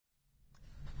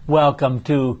Welcome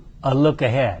to A Look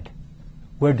Ahead.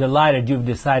 We're delighted you've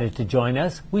decided to join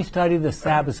us. We study the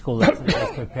Sabbath School lesson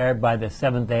as prepared by the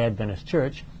Seventh-day Adventist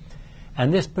Church,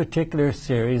 and this particular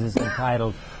series is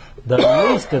entitled, The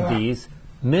Least of These,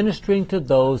 Ministering to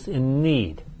Those in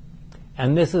Need.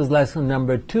 And this is lesson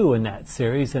number 2 in that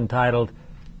series, entitled,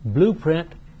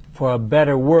 Blueprint for a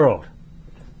Better World.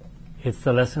 It's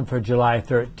the lesson for July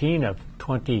 13 of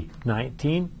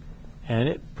 2019, and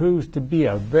it proves to be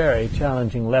a very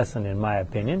challenging lesson in my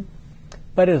opinion.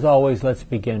 But as always, let's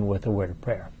begin with a word of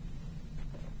prayer.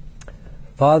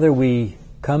 Father, we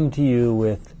come to you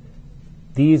with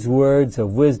these words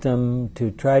of wisdom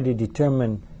to try to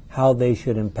determine how they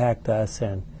should impact us,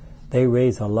 and they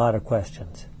raise a lot of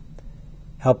questions.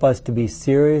 Help us to be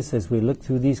serious as we look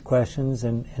through these questions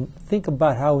and think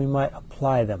about how we might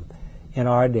apply them in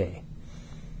our day.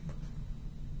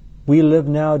 We live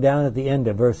now down at the end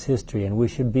of Earth's history, and we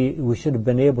should have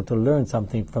been able to learn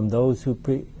something from those who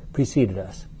preceded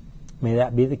us. May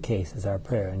that be the case, is our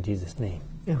prayer in Jesus' name.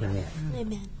 Amen.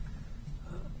 Amen.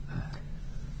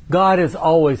 God has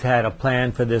always had a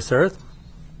plan for this earth,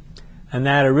 and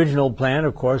that original plan,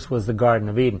 of course, was the Garden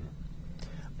of Eden.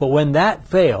 But when that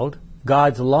failed,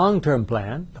 God's long-term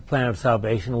plan, the plan of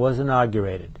salvation, was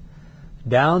inaugurated.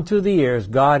 Down through the years,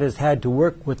 God has had to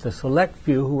work with the select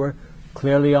few who were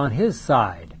clearly on His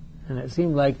side. And it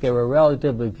seemed like there were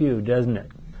relatively few, doesn't it?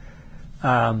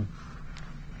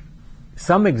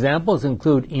 Some examples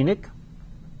include Enoch,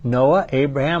 Noah,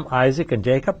 Abraham, Isaac, and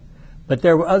Jacob, but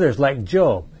there were others like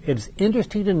Job. It's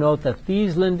interesting to note that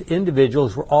these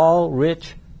individuals were all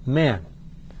rich men.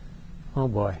 Oh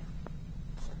boy.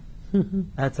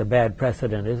 That's a bad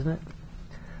precedent, isn't it?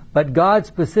 But God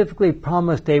specifically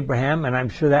promised Abraham, and I'm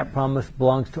sure that promise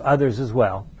belongs to others as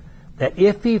well, that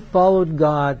if he followed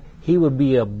God, he would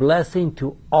be a blessing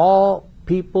to all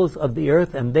peoples of the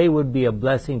earth, and they would be a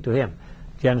blessing to him.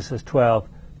 Genesis 12,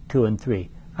 2 and 3.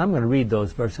 I'm going to read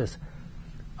those verses.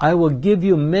 I will give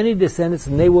you many descendants,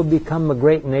 and they will become a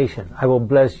great nation. I will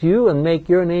bless you and make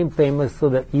your name famous so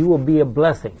that you will be a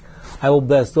blessing. I will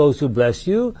bless those who bless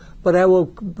you, but I will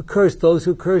curse those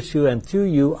who curse you, and through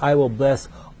you I will bless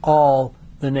all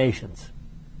the nations.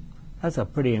 That's a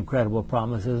pretty incredible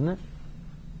promise, isn't it?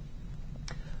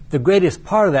 The greatest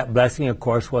part of that blessing, of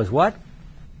course, was what?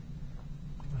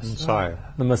 Messiah.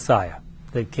 The Messiah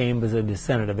that came as a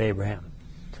descendant of Abraham.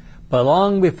 But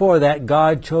long before that,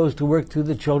 God chose to work through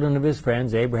the children of his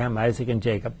friends, Abraham, Isaac, and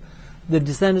Jacob. The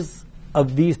descendants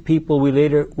of these people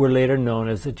were later known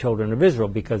as the children of Israel,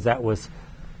 because that was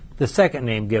the second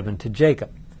name given to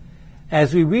Jacob.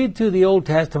 As we read through the Old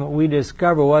Testament, we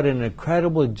discover what an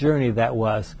incredible journey that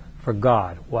was for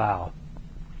God. Wow.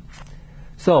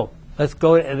 So, let's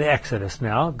go to the Exodus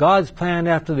now. God's plan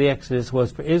after the Exodus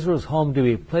was for Israel's home to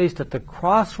be placed at the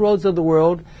crossroads of the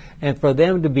world and for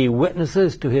them to be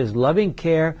witnesses to his loving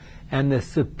care and the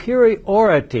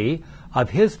superiority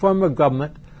of his form of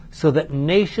government so that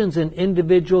nations and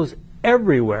individuals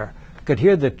everywhere could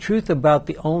hear the truth about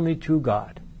the only true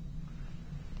God.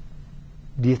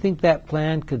 Do you think that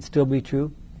plan could still be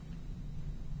true?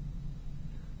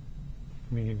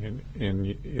 I mean,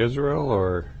 in Israel,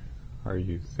 or are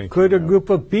you thinking Could a group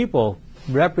of people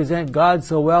represent God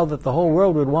so well that the whole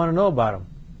world would want to know about him?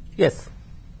 Yes.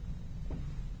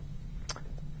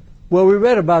 Well, we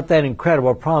read about that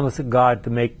incredible promise that God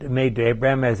made to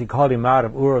Abraham as he called him out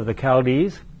of Ur of the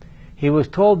Chaldees. He was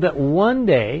told that one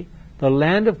day the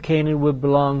land of Canaan would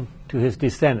belong to his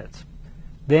descendants.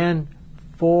 Then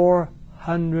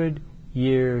 400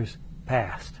 years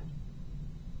passed.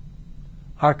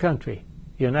 Our country,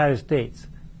 the United States,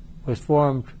 was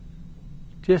formed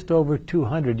just over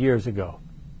 200 years ago.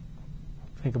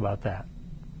 Think about that.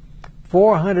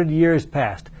 400 years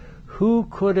passed. Who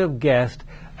could have guessed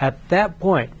at that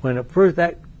point, when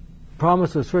that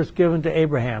promise was first given to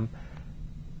Abraham,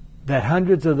 that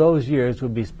hundreds of those years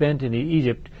would be spent in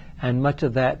Egypt and much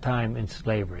of that time in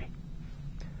slavery?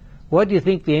 What do you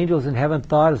think the angels in heaven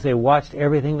thought as they watched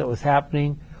everything that was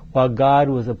happening while God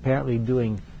was apparently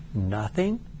doing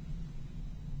nothing?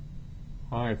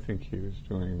 I think he was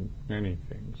doing many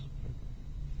things.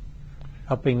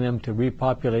 Helping them to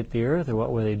repopulate the earth, or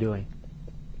what were they doing?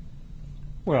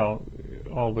 Well,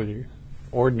 all the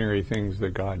ordinary things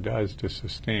that God does to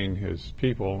sustain his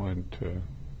people and to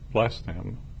bless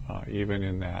them, even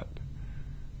in that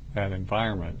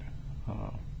environment,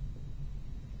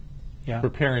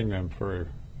 preparing them for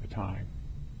the time.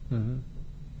 Mm-hmm.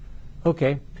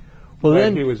 Okay. Well, but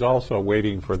then he was also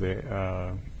waiting for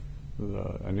the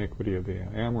iniquity of the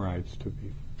Amorites to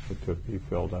be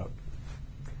filled up.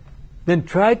 Then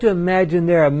try to imagine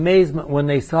their amazement when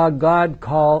they saw God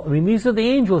call. I mean, these are the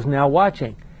angels now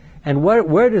watching. And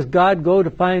where does God go to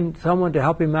find someone to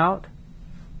help him out?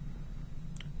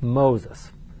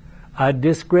 Moses. A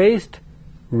disgraced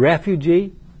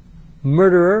refugee,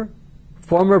 murderer,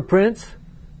 former prince,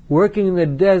 working in the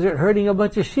desert, herding a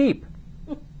bunch of sheep.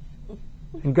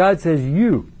 And God says,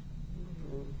 you,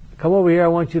 come over here, I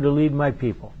want you to lead my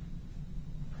people.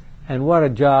 And what a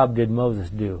job did Moses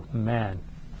do, man.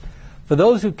 For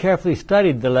those who carefully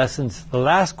studied the lessons the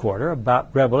last quarter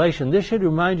about Revelation, this should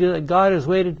remind you that God has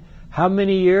waited how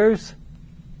many years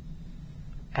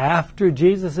after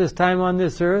Jesus' time on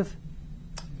this earth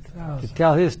to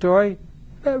tell his story?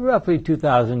 Roughly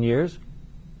 2,000 years.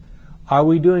 Are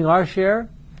we doing our share?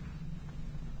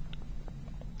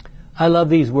 I love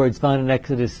these words found in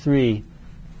Exodus 3,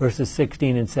 verses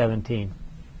 16 and 17.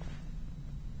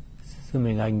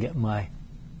 Assuming I can get my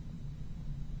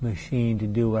machine to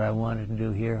do what I wanted to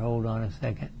do here. Hold on a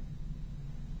second.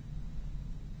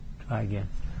 Try again.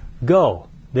 Go.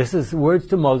 This is words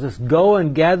to Moses. Go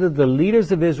and gather the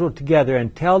leaders of Israel together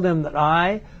and tell them that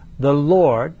I, the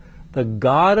Lord, the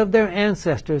God of their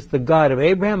ancestors, the God of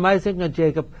Abraham, Isaac, and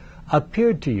Jacob,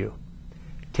 appeared to you.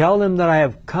 Tell them that I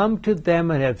have come to them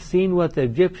and have seen what the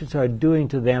Egyptians are doing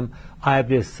to them. I have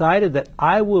decided that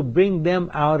I will bring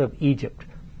them out of Egypt,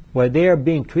 where they are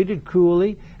being treated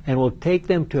cruelly, and will take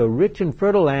them to a rich and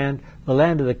fertile land, the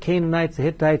land of the Canaanites, the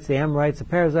Hittites, the Amorites, the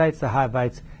Perizzites, the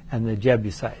Hivites, and the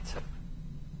Jebusites.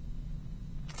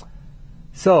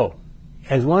 So,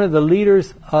 as one of the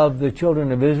leaders of the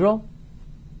children of Israel,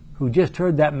 who just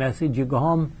heard that message, you go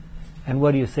home, and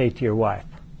what do you say to your wife?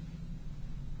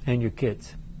 And your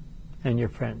kids? And your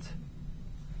friends?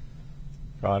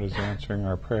 God is answering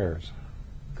our prayers.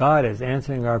 God is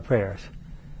answering our prayers.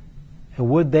 And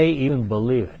would they even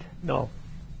believe it? No.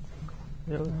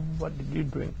 What did you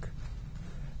drink?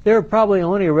 There are probably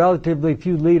only relatively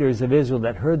few leaders of Israel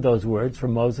that heard those words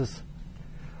from Moses.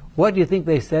 What do you think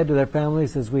they said to their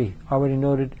families, as we already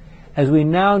noted? As we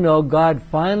now know, God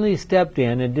finally stepped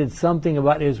in and did something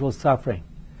about Israel's suffering.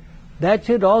 That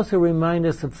should also remind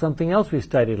us of something else we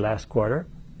studied last quarter.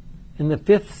 In the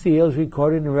fifth seal is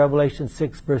recorded in Revelation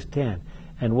 6, verse 10.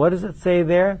 And what does it say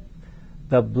there?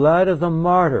 The blood of the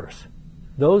martyrs,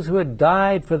 those who had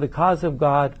died for the cause of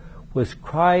God, was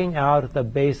crying out at the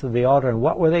base of the altar. And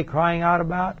what were they crying out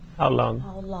about? How long?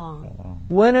 How long?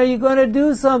 When are you going to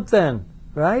do something?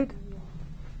 Right?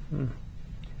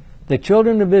 The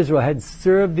children of Israel had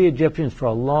served the Egyptians for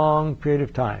a long period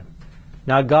of time.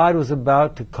 Now God was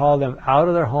about to call them out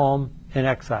of their home in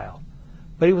exile.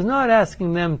 But he was not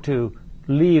asking them to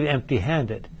leave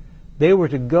empty-handed. They were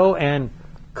to go and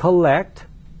collect,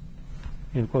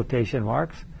 in quotation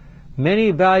marks,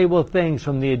 many valuable things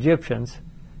from the Egyptians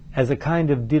as a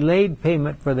kind of delayed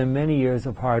payment for their many years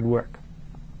of hard work.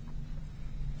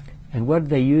 And what did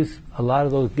they use a lot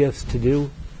of those gifts to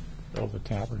do? Build a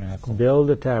tabernacle. Build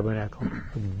a tabernacle.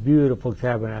 A beautiful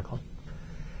tabernacle.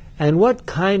 And what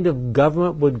kind of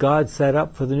government would God set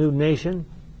up for the new nation?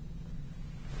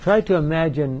 Try to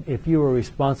imagine if you were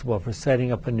responsible for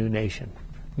setting up a new nation,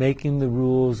 making the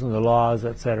rules and the laws,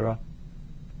 etc.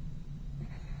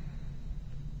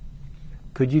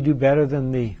 Could you do better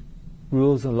than the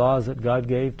rules and laws that God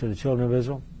gave to the children of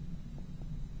Israel?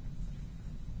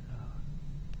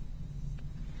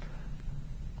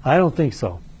 I don't think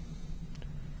so.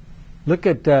 Look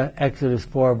at Exodus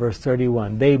 4, verse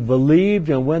 31. They believed,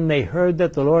 and when they heard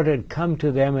that the Lord had come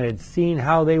to them and had seen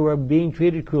how they were being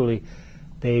treated cruelly,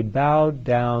 they bowed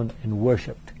down and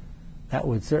worshipped. That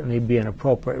would certainly be an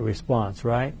appropriate response,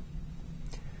 right?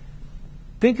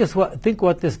 Think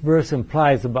what this verse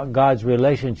implies about God's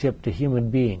relationship to human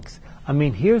beings. I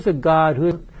mean, here's a God who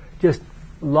is just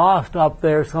lost up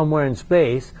there somewhere in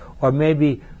space, or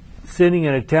maybe sitting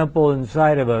in a temple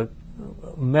inside of a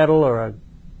metal or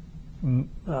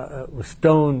a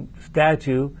stone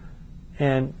statue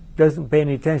and doesn't pay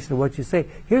any attention to what you say.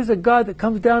 Here's a God that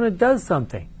comes down and does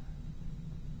something.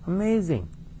 Amazing.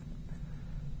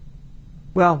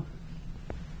 Well,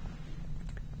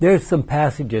 there's some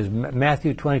passages,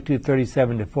 Matthew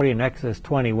 22:37-40 and Exodus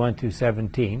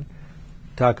 21-17,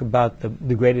 talk about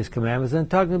the greatest commandments, and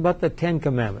talking about the 10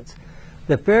 commandments.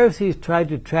 The Pharisees tried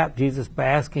to trap Jesus by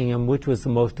asking him which was the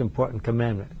most important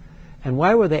commandment. And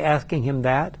why were they asking him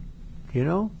that? Do you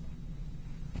know?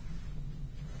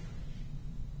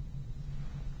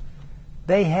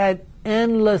 They had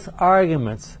endless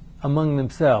arguments among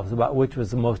themselves about which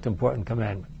was the most important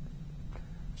commandment.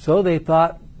 So they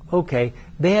thought, okay,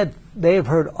 they have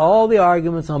heard all the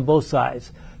arguments on both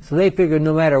sides. So they figured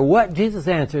no matter what Jesus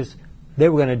answers, they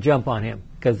were going to jump on him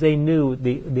because they knew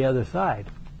the other side.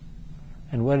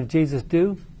 And what did Jesus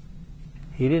do?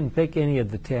 He didn't pick any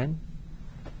of the 10.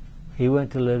 He He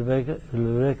went to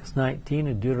Leviticus 19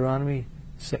 and Deuteronomy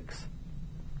 6.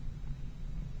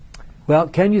 Well,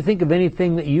 can you think of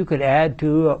anything that you could add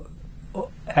to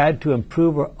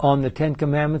improve on the Ten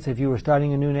Commandments if you were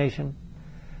starting a new nation?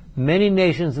 Many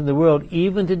nations in the world,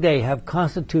 even today, have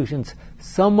constitutions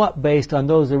somewhat based on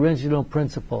those original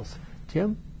principles.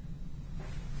 Jim?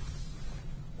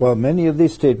 While many of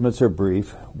these statements are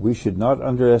brief, we should not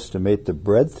underestimate the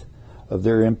breadth of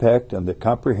their impact and the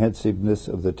comprehensiveness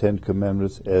of the Ten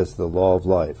Commandments as the law of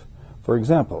life. For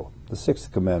example, the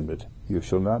Sixth Commandment, you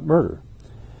shall not murder,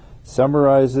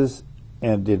 summarizes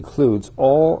and includes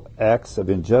all acts of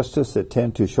injustice that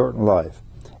tend to shorten life,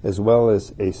 as well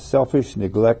as a selfish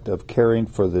neglect of caring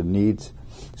for the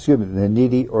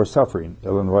needy or suffering.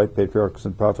 Ellen White, Patriarchs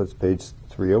and Prophets, page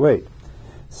 308.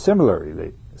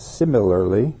 Similarly,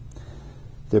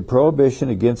 the prohibition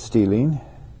against stealing,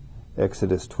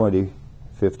 Exodus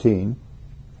 20:15,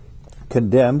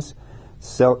 condemns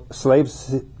slave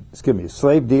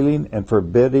dealing and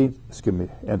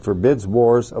forbids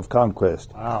wars of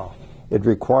conquest. Wow. It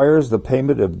requires the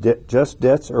payment of just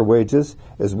debts or wages,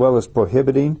 as well as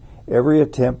prohibiting every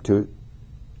attempt to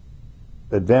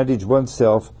advantage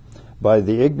oneself by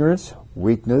the ignorance,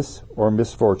 weakness, or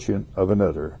misfortune of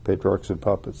another. Patriarchs and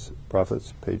Prophets,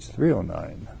 page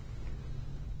 309.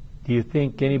 Do you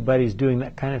think anybody's doing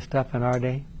that kind of stuff in our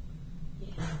day?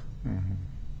 Yeah. Mm-hmm.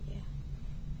 Yeah.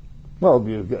 Well,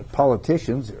 you've got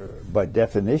politicians, by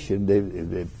definition,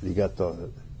 they got the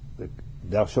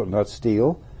thou shalt not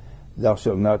steal, thou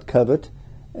shalt not covet,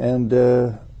 and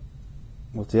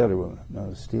what's the other one?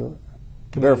 Not steal.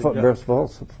 Bear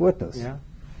false witness. Yeah.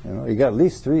 You know, you got at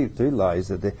least three lies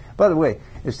that they. By the way,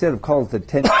 instead of calling it the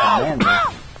Ten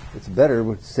Commandments, it's better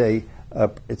to say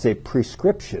it's a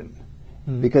prescription,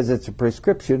 because it's a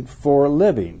prescription for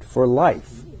living, for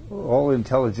life. All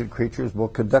intelligent creatures will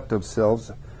conduct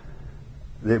themselves.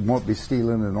 They won't be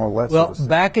stealing and all that sort of stuff.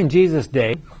 Back in Jesus'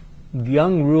 day,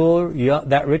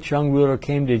 that rich young ruler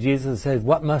came to Jesus and said,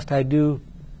 "What must I do?"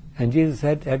 And Jesus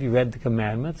said, "Have you read the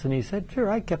commandments?" And he said, "Sure,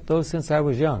 I kept those since I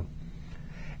was young."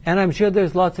 And I'm sure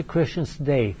there's lots of Christians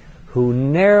today who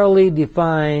narrowly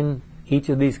define each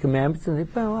of these commandments and say,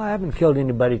 "Well, I haven't killed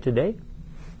anybody today."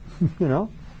 You know?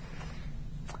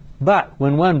 But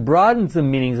when one broadens the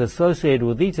meanings associated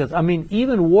with each of them,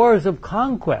 even wars of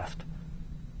conquest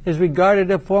is regarded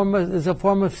as a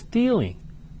form of stealing.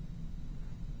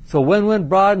 So when one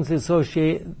broadens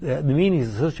the meanings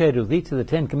associated with each of the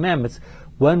Ten Commandments,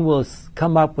 one will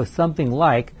come up with something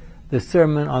like the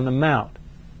Sermon on the Mount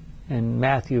in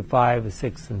Matthew 5,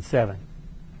 6, and 7.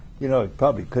 You know, it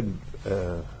probably couldn't,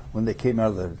 when they came out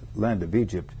of the land of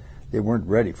Egypt, they weren't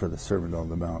ready for the Sermon on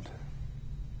the Mount.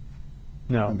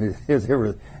 No. They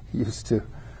were used to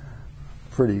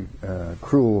pretty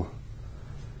cruel.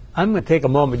 I'm going to take a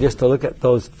moment just to look at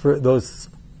those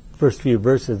first few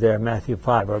verses there, Matthew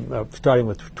 5, starting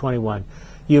with 21.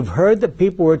 You've heard that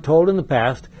people were told in the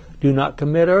past, do not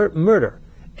commit murder.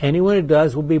 Anyone who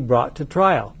does will be brought to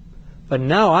trial. But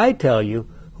now I tell you,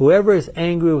 whoever is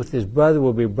angry with his brother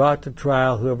will be brought to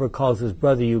trial. Whoever calls his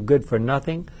brother you good for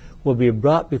nothing will be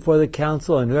brought before the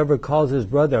council, and whoever calls his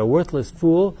brother a worthless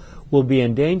fool will be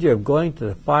in danger of going to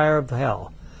the fire of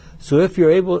hell. So if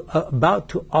you're about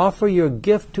to offer your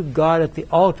gift to God at the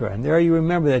altar, and there you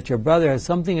remember that your brother has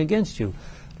something against you,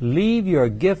 leave your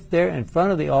gift there in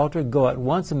front of the altar, go at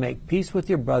once and make peace with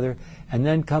your brother, and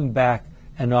then come back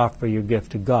and offer your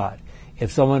gift to God.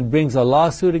 If someone brings a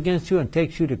lawsuit against you and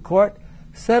takes you to court,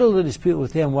 settle the dispute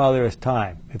with him while there is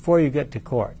time, before you get to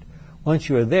court. Once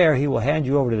you are there, he will hand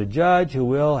you over to the judge, who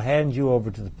will hand you over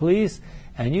to the police,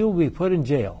 and you will be put in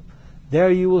jail.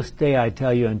 There you will stay, I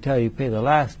tell you, until you pay the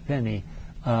last penny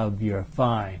of your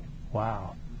fine.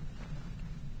 Wow.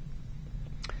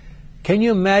 Can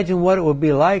you imagine what it would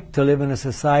be like to live in a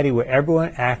society where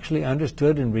everyone actually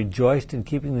understood and rejoiced in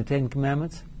keeping the Ten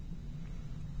Commandments?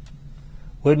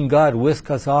 Wouldn't God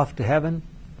whisk us off to heaven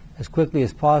as quickly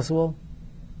as possible?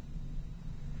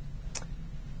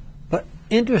 But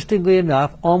interestingly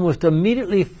enough, almost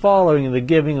immediately following the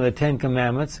giving of the Ten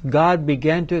Commandments, God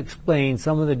began to explain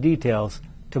some of the details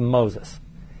to Moses.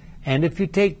 And if you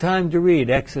take time to read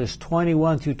Exodus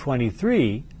 21 through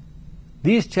 23,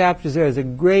 these chapters, there is a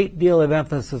great deal of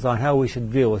emphasis on how we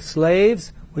should deal with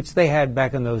slaves, which they had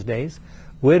back in those days,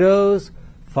 widows,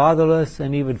 fatherless,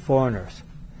 and even foreigners.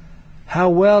 How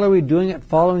well are we doing at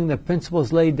following the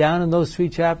principles laid down in those 3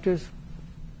 chapters?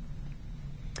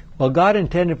 Well, God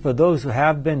intended for those who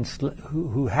had been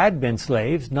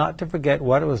slaves not to forget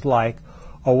what it was like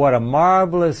or what a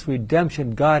marvelous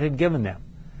redemption God had given them.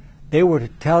 They were to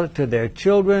tell it to their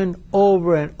children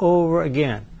over and over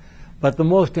again. But the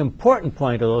most important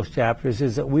point of those chapters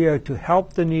is that we are to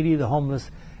help the needy, the homeless,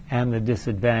 and the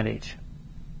disadvantaged.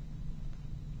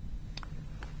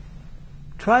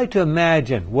 Try to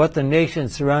imagine what the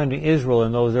nations surrounding Israel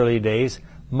in those early days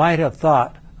might have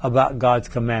thought about God's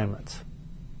commandments.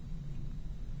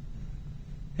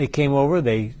 They came over,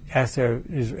 they asked their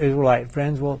Israelite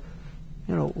friends, well,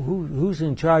 you know, who's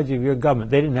in charge of your government?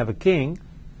 They didn't have a king.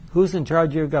 Who's in charge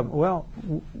of your government? Well,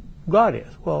 God is.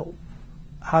 Well,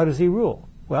 how does he rule?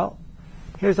 Well,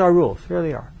 here's our rules. Here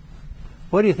they are.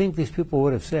 What do you think these people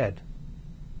would have said?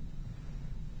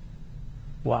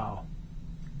 Wow.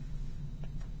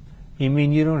 You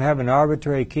mean you don't have an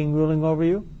arbitrary king ruling over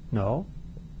you? No.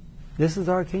 This is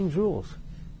our king's rules.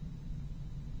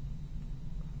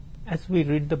 As we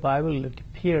read the Bible, it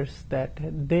appears that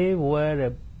they were a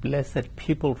blessed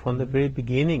people from the very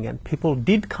beginning, and people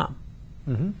did come.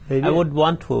 They did. I would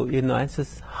want to, answer,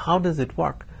 how does it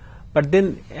work? But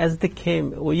then as they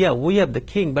came, well, yeah, we have the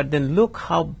king, but then look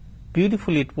how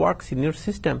beautifully it works in your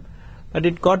system. But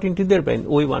it got into their brain,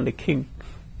 we want a king.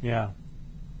 Yeah.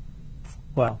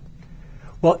 Well,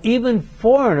 even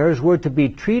foreigners were to be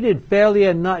treated fairly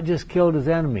and not just killed as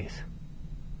enemies.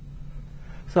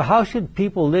 So how should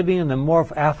people living in the more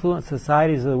affluent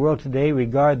societies of the world today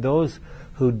regard those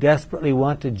who desperately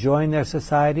want to join their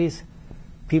societies?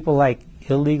 People like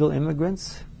illegal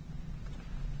immigrants?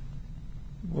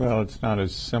 Well, it's not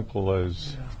as simple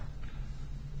as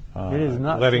It is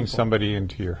not letting simple. somebody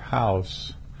into your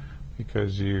house,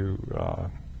 because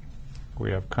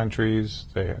we have countries,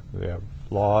 they have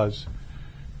laws.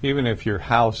 Even if your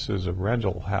house is a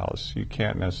rental house, you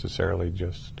can't necessarily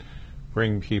just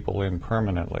bring people in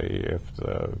permanently if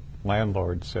the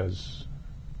landlord says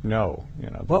no.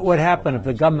 What would happen if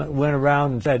the government went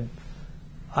around and said,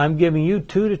 I'm giving you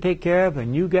 2 to take care of,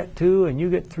 and you get 2, and you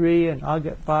get 3, and I'll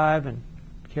get 5, and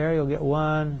Carrie will get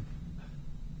 1.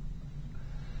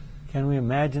 Can we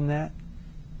imagine that?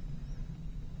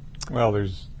 Well,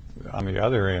 there's, on the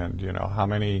other end, how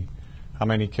many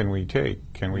can we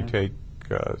take? Can we take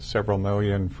several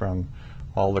million from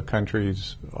all the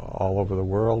countries all over the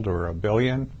world, or 1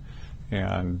 billion,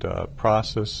 and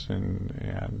process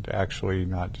and actually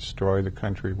not destroy the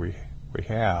country we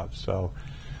have? So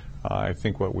I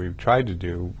think what we've tried to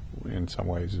do in some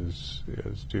ways is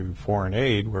do foreign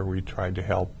aid, where we tried to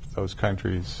help those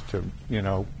countries to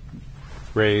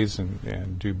raise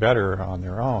and do better on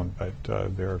their own. But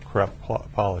there are corrupt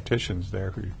politicians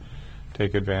there who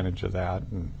take advantage of that,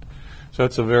 and so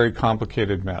it's a very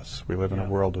complicated mess. We live in a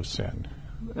world of sin.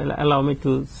 Allow me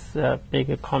to make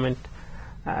a comment.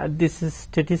 This is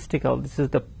statistical. This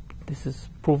is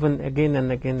proven again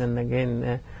and again and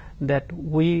again that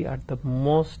we are the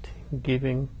most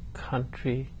giving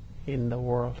country in the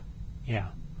world. Yeah.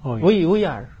 Oh, yeah. We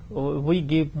are. We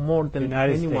give more than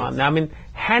United anyone. States. I mean,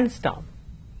 hands down.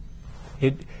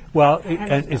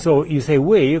 And so you say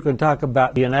we, you can talk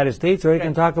about the United States, or you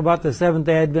can talk about the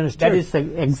Seventh-day Adventist Church. That is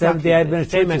exactly Seventh-day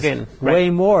Adventist same Church is again.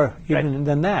 way more even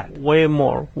than that. Way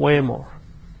more.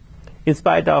 In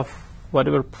spite of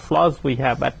whatever flaws we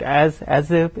have, but as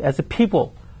a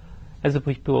people,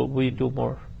 we do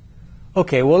more.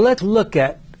 Okay, well, let's look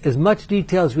at as much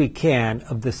detail as we can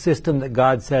of the system that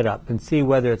God set up and see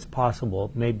whether it's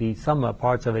possible, maybe some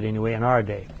parts of it anyway, in our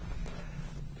day.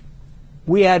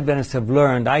 We Adventists have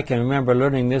learned, I can remember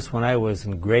learning this when I was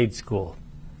in grade school,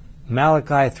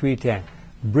 Malachi 3:10.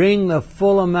 Bring the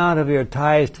full amount of your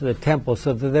tithes to the temple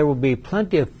so that there will be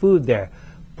plenty of food there.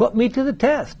 Put me to the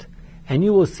test, and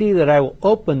you will see that I will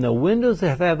open the windows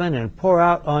of heaven and pour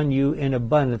out on you in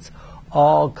abundance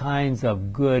all kinds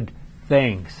of good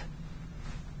things.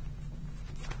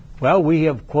 Well, we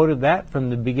have quoted that from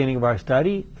the beginning of our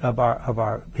study of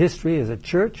our history as a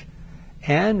church,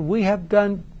 and we have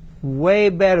done way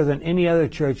better than any other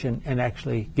church in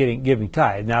actually giving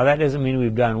tithe. Now, that doesn't mean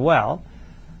we've done well.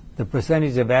 The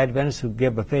percentage of Adventists who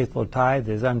give a faithful tithe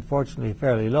is unfortunately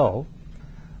fairly low.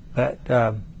 But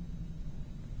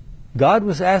God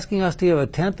was asking us to give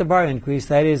 1/10 of our increase,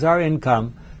 that is our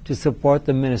income, to support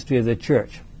the ministry of the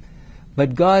church.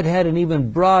 But God had an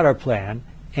even broader plan,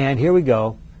 and here we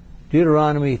go,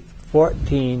 Deuteronomy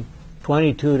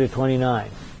 14:22 to 29.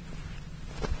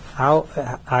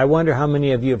 I wonder how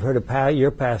many of you have heard your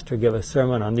pastor give a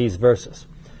sermon on these verses.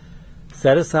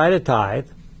 Set aside a tithe,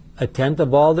 1/10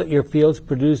 of all that your fields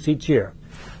produce each year.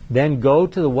 Then go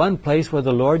to the one place where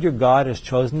the Lord your God has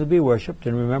chosen to be worshipped.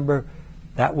 And remember,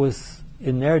 that was,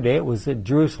 in their day, it was at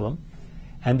Jerusalem.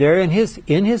 And there in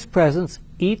his presence,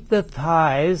 eat the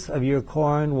tithes of your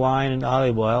corn, wine, and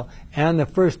olive oil, and the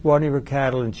firstborn of your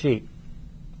cattle and sheep.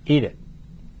 Eat it.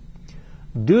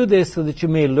 Do this so that you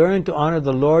may learn to honor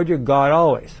the Lord your God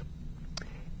always.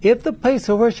 If the place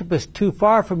of worship is too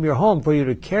far from your home for you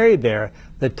to carry there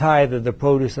the tithe of the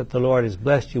produce that the Lord has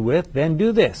blessed you with, then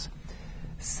do this.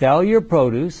 Sell your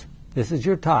produce, this is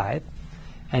your tithe,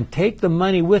 and take the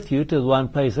money with you to the one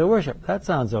place of worship. That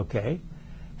sounds okay.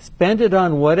 Spend it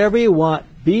on whatever you want,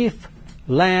 beef,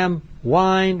 lamb,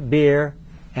 wine, beer,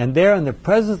 and there in the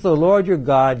presence of the Lord your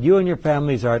God, you and your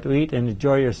families are to eat and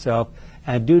enjoy yourself,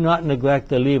 and do not neglect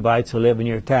the Levites who live in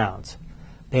your towns.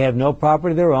 They have no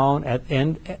property of their own. At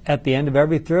the end of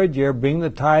every third year, bring the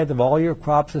tithe of all your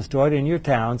crops and store it in your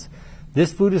towns.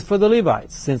 This food is for the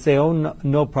Levites, since they own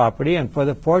no property, and for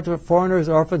the foreigners,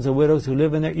 orphans, and widows who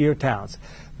live in your towns.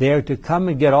 They are to come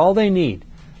and get all they need.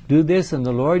 Do this, and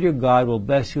the Lord your God will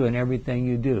bless you in everything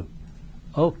you do.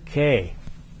 Okay.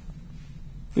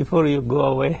 Before you go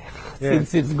away,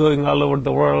 since it's going all over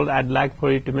the world, I'd like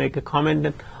for you to make a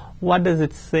comment. What does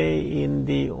it say in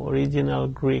the original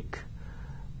Greek?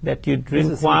 That you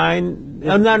drink wine.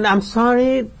 I'm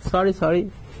sorry,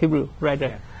 Hebrew, right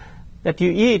there. That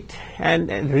you eat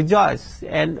and rejoice,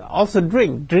 and also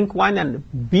drink wine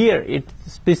and beer. It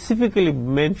specifically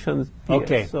mentions beer.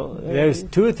 Okay, so there's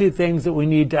two or three things that we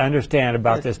need to understand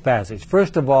about this passage.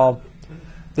 First of all,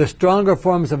 the stronger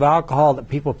forms of alcohol that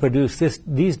people produce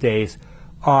these days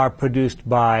are produced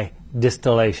by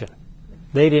distillation.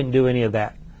 They didn't do any of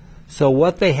that. So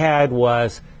what they had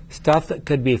was stuff that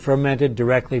could be fermented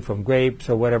directly from grapes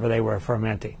or whatever they were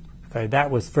fermenting. Okay, that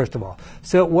was first of all.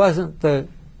 So it wasn't the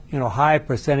high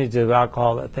percentage of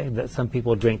alcohol that some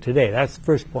people drink today. That's the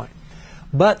first point.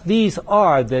 But these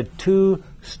are the two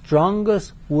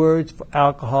strongest words for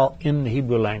alcohol in the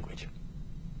Hebrew language.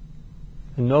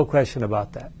 No question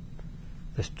about that.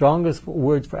 The strongest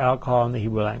words for alcohol in the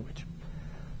Hebrew language.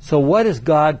 So what is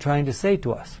God trying to say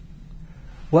to us?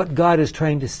 What God is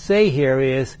trying to say here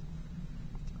is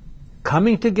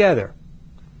coming together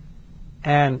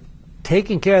and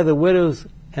taking care of the widows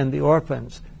and the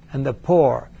orphans and the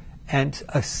poor, and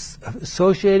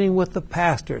associating with the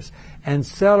pastors and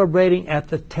celebrating at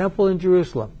the temple in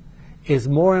Jerusalem is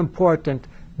more important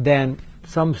than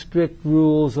some strict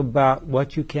rules about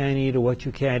what you can eat or what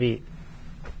you can't eat.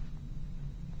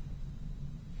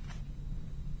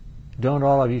 Don't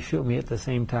all of you shoot me at the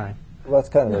same time. Well, that's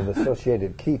kind of an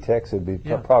associated key text. Would be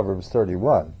Proverbs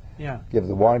 31. Yeah. Give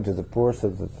the wine to the poor so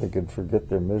that they can forget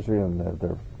their misery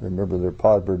and remember their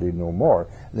poverty no more.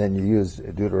 And then you use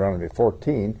Deuteronomy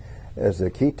 14 as a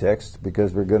key text,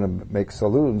 because we're going to make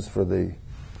saloons for the.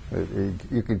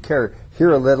 You can carry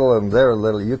here a little and there a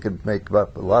little. You can make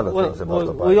up a lot of things about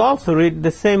the Bible. We also read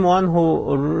the same one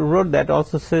who wrote that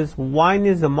also says, "Wine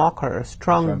is a mocker, a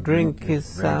strong drink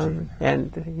is whoever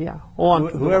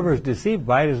is deceived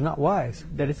by it is not wise."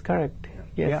 That is correct.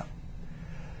 Yes. Yeah.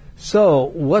 So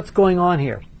what's going on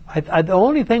here? The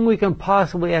only thing we can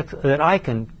possibly that I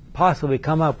can possibly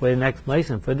come up with an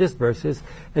explanation for this verse is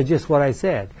just what I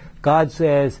said. God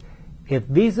says, if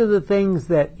these are the things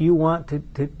that you want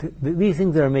these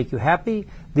things that make you happy,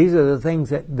 these are the things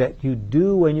that you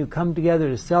do when you come together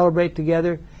to celebrate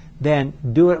together, then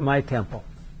do it at my temple.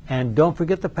 And don't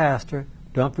forget the pastor,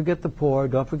 don't forget the poor,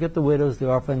 don't forget the widows, the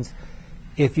orphans.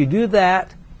 If you do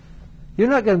that, you're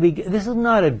not going to be, this is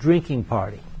not a drinking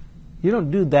party. You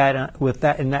don't do that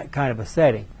in that kind of a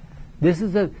setting. This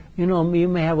is you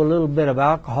may have a little bit of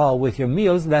alcohol with your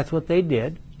meals. That's what they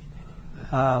did.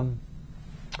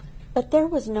 But there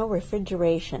was no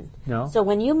refrigeration. No. So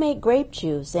when you make grape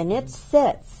juice and it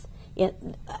sits,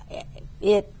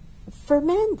 it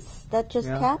ferments. That just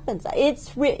happens. It's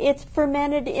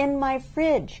fermented in my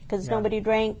fridge because nobody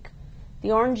drank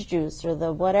the orange juice or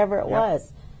the whatever it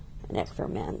was, and it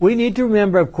ferments. We need to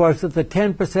remember, of course, that the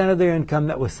 10% of their income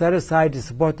that was set aside to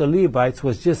support the Levites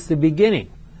was just the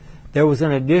beginning. There was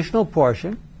an additional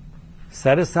portion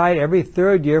set aside every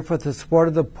third year for the support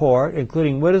of the poor,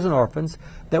 including widows and orphans,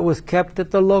 that was kept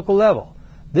at the local level.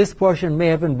 This portion may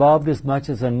have involved as much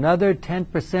as another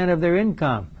 10% of their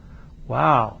income.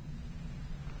 Wow.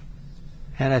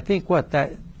 And I think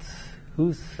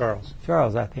who's Charles?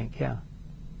 Charles, I think, yeah.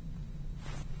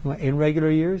 In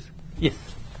regular years? Yes.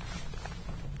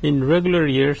 In regular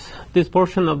years, this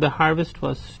portion of the harvest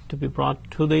was to be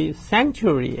brought to the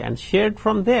sanctuary and shared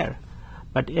from there.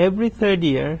 But every third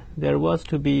year, there was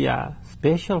to be a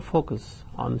special focus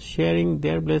on sharing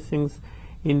their blessings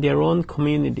in their own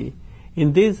community.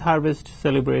 In these harvest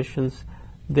celebrations,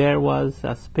 there was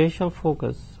a special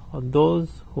focus on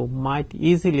those who might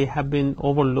easily have been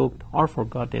overlooked or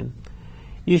forgotten.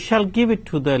 You shall give it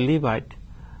to the Levite,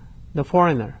 the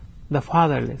foreigner, the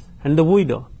fatherless, and the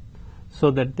widow,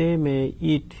 so that they may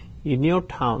eat in your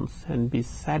towns and be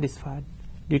satisfied.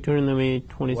 Deuteronomy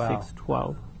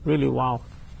 26:12. Really, wow.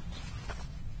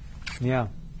 Yeah.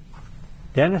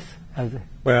 Dennis?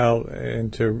 Well,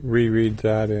 and to reread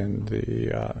that in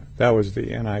that was the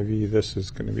NIV. This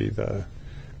is going to be the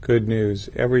Good News.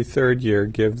 Every third year,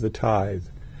 give the tithe,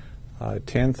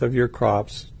 10th of your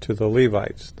crops to the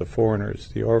Levites, the foreigners,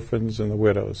 the orphans, and the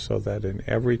widows, so that in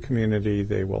every community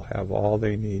they will have all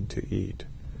they need to eat.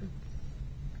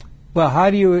 Well, how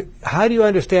do you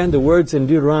understand the words in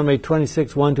Deuteronomy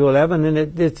 26, 1-11?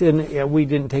 And it's in. We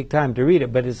didn't take time to read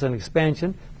it, but it's an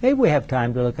expansion. Maybe we have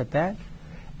time to look at that.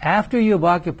 After you have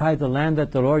occupied the land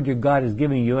that the Lord your God is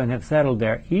giving you and have settled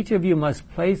there, each of you must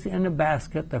place in a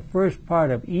basket the first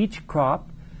part of each crop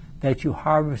that you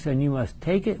harvest, and you must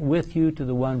take it with you to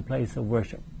the one place of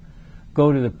worship.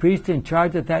 Go to the priest in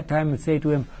charge at that time and say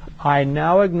to him, I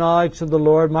now acknowledge to the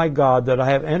Lord my God that I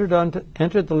have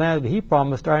entered the land that he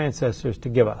promised our ancestors to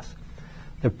give us.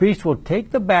 The priest will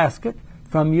take the basket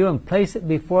from you and place it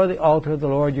before the altar of the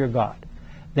Lord your God.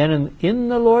 Then in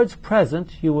the Lord's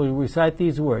presence you will recite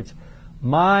these words,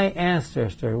 My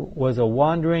ancestor was a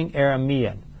wandering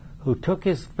Aramean who took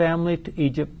his family to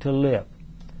Egypt to live.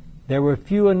 They were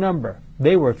few in number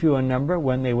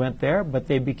when they went there, but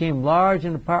they became a large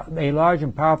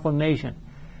and powerful nation.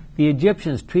 The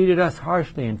Egyptians treated us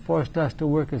harshly and forced us to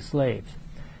work as slaves.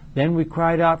 Then we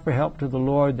cried out for help to the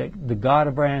Lord, the God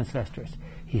of our ancestors.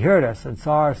 He heard us and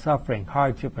saw our suffering,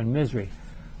 hardship, and misery.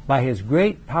 By his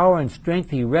great power and strength,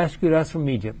 he rescued us from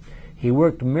Egypt. He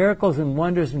worked miracles and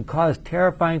wonders and caused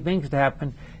terrifying things to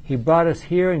happen. He brought us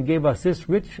here and gave us this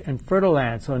rich and fertile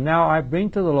land. So now I bring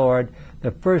to the Lord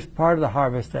the first part of the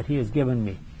harvest that he has given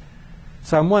me.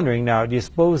 So I'm wondering now, do you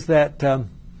suppose that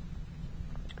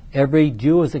every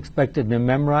Jew was expected to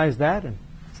memorize that and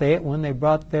say it when they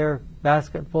brought their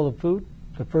basket full of food,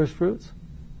 the first fruits?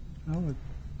 Well, it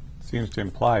seems to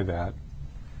imply that.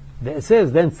 It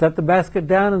says, then set the basket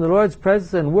down in the Lord's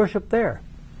presence and worship there.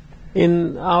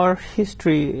 In our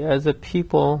history as a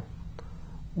people,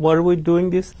 were we doing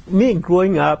this? Me,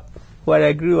 growing up, where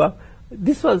I grew up,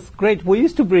 this was great. We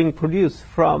used to bring produce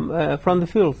from the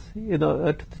fields, to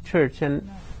the church, and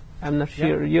I'm not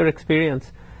sure your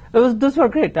experience. Those were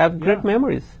great. I have great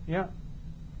memories. Yeah.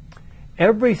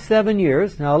 Every 7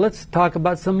 years, now let's talk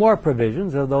about some more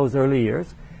provisions of those early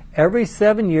years. Every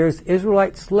 7 years,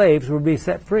 Israelite slaves would be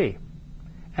set free,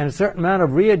 and a certain amount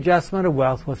of readjustment of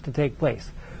wealth was to take place.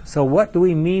 So what do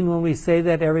we mean when we say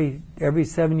that every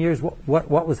 7 years?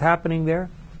 What was happening there?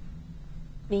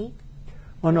 Me?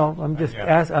 Oh no, I'm just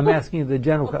I'm asking you the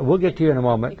general. We'll get to you in a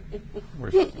moment.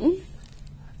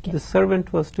 The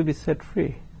servant was to be set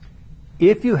free.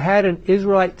 If you had an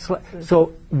Israelite slave,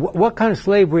 so what kind of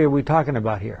slavery are we talking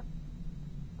about here?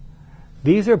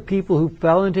 These are people who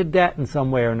fell into debt in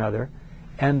some way or another,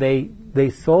 and they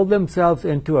sold themselves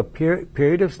into a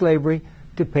period of slavery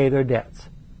to pay their debts.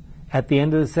 At the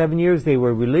end of the 7 years, they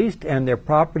were released, and their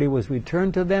property was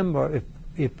returned to them, or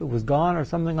if it was gone or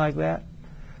something like that.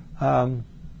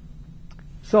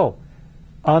 So,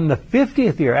 on the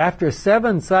 50th year, after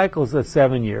 7 cycles of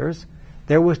 7 years,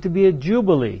 there was to be a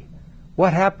jubilee.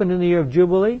 What happened in the year of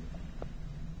jubilee?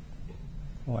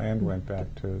 Land went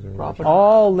back to the Property.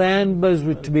 All land was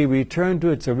to be returned to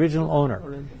its original owner.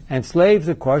 And slaves,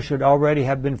 of course, should already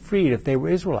have been freed if they were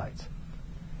Israelites.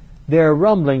 There are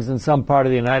rumblings in some part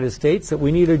of the United States that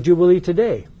we need a jubilee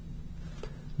today.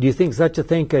 Do you think such a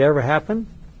thing could ever happen?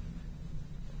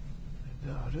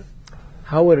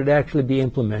 How would it actually be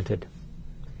implemented?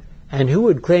 And who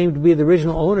would claim to be the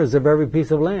original owners of every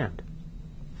piece of land?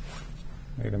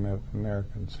 Native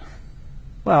Americans.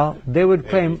 Well, they would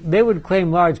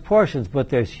claim large portions, but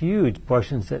there's huge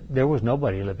portions that there was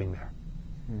nobody living there.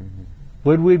 Mm-hmm.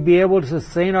 Would we be able to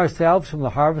sustain ourselves from the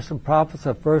harvest and profits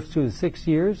of first through the 6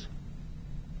 years?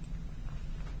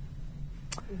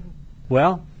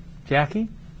 Well, Jackie?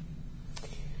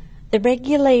 The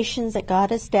regulations that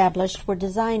God established were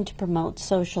designed to promote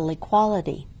social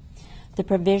equality. The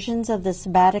provisions of the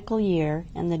sabbatical year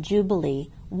and the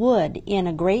Jubilee would, in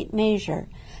a great measure,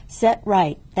 set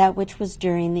right that which was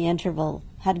during the interval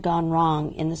had gone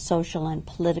wrong in the social and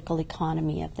political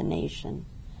economy of the nation.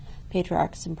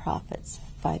 Patriarchs and Prophets,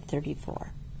 5:34.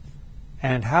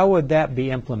 And how would that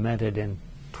be implemented in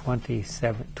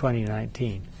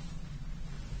 2019,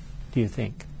 do you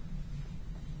think?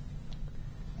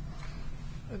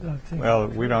 Well,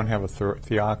 we don't have a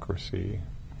theocracy,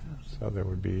 so there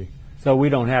would be... So we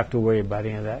don't have to worry about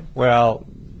any of that? Well,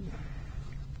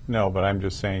 no, but I'm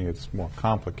just saying it's more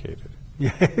complicated.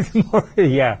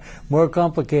 Yeah, more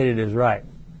complicated is right.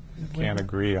 Can't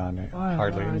agree on it,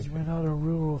 hardly anything. We're not a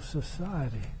rural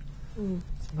society.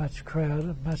 It's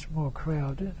much more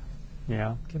crowded.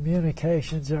 Yeah.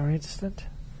 Communications are instant.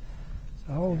 It's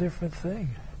a whole different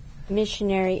thing.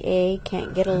 Missionary A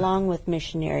can't get along with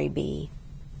missionary B,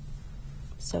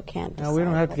 so can't decide. Now, we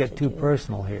don't have to what get too do.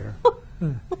 personal here.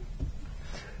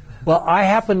 Well, I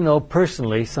happen to know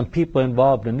personally some people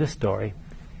involved in this story.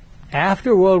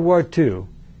 After World War II,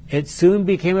 it soon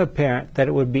became apparent that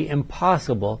it would be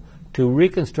impossible to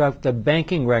reconstruct the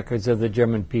banking records of the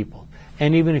German people.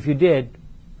 And even if you did,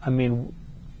 I mean,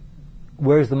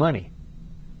 where's the money?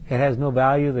 It has no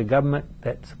value. The government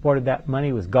that supported that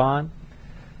money was gone.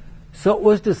 So it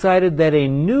was decided that a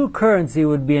new currency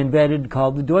would be invented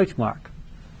called the Deutschmark.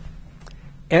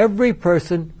 Every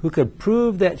person who could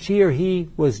prove that she or he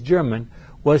was German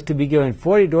was to be given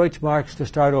 40 Deutschmarks to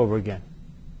start over again.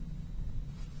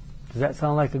 Does that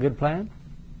sound like a good plan?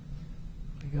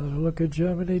 You got to look at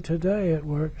Germany today. It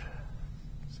worked.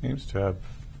 Seems to have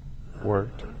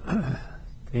worked.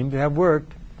 Seemed to have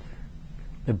worked.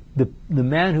 The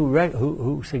man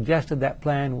who suggested that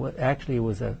plan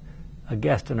was a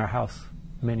guest in our house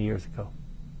many years ago.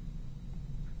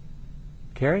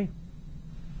 Carrie?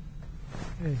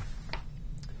 Okay.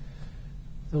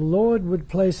 The Lord would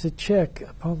place a check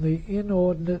upon the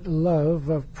inordinate love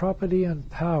of property and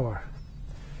power.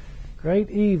 Great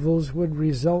evils would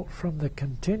result from the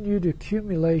continued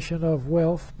accumulation of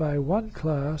wealth by one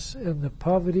class and the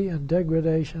poverty and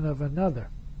degradation of another.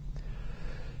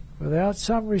 Without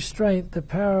some restraint, the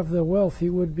power of the wealthy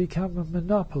would become a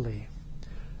monopoly,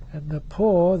 and the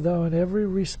poor, though in every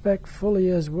respect fully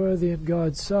as worthy in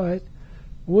God's sight,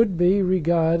 would be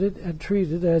regarded and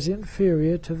treated as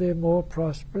inferior to their more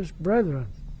prosperous brethren.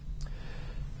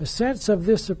 The sense of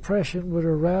this oppression would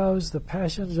arouse the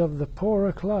passions of the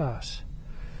poorer class.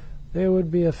 There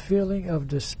would be a feeling of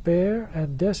despair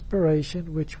and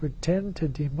desperation which would tend to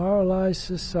demoralize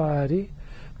society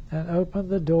and open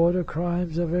the door to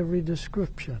crimes of every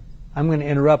description. I'm going to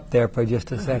interrupt there for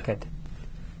just a second. Do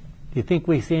you think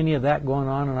we see any of that going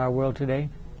on in our world today?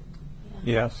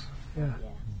 Yes. Yeah.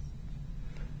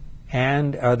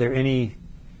 And are there any,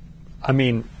 I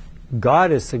mean,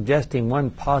 God is suggesting one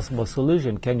possible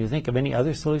solution. Can you think of any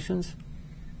other solutions?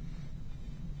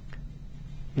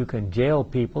 You can jail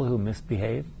people who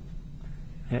misbehave,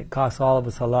 and it costs all of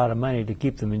us a lot of money to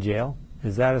keep them in jail.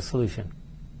 Is that a solution?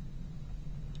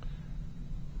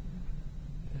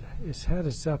 It's had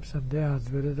its ups and downs,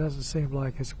 but it doesn't seem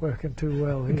like it's working too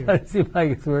well It here. doesn't seem like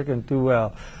it's working too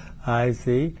well. I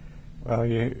see. Well,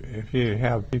 if you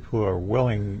have people who are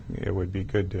willing, it would be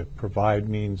good to provide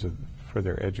means for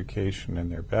their education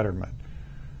and their betterment.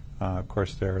 Of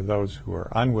course, there are those who are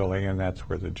unwilling, and that's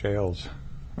where the jails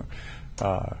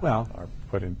are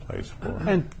put in place for.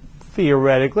 And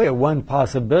theoretically, one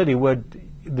possibility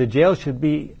the jail should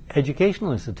be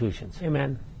educational institutions.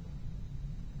 Amen.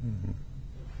 Mm-hmm.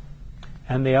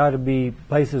 And they ought to be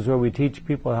places where we teach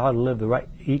people how to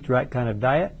eat the right kind of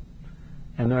diet,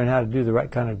 and learn how to do the right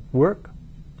kind of work.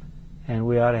 And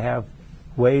we ought to have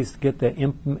ways to get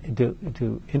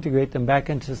to integrate them back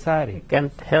into society. I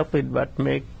can't help it but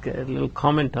make a little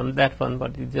comment on that one,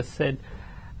 what you just said.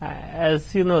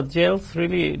 As you know, jails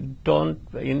really don't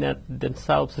in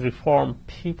themselves reform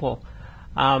people.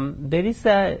 There is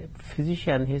a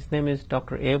physician, his name is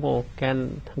Dr. Abel,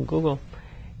 can Google.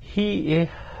 He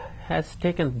has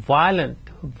taken violent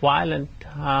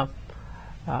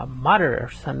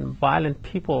murderers and violent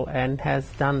people and has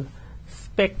done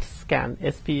SPECT scan,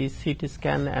 SPECT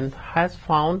scan, and has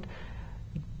found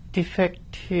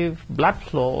defective blood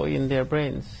flow in their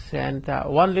brains. And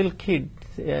one little kid,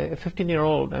 a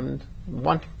 15-year-old, and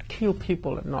wanting to kill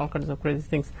people and all kinds of crazy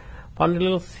things, found a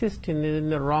little cyst in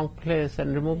the wrong place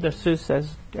and removed the cyst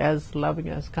as loving,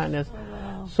 as kind as. Oh,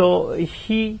 wow. So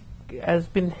he has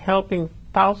been helping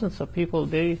thousands of people.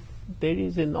 There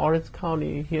is in Orange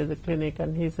County, he has a clinic,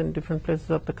 and he's in different places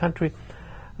of the country.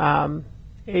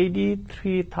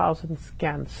 83,000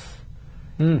 scans.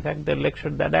 In fact, the lecture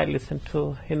that I listened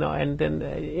to, and then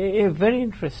very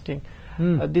interesting.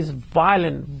 These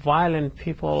violent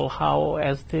people, how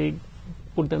as they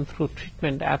put them through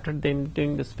treatment after them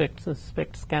doing the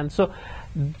SPECT scan. So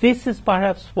this is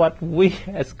perhaps what we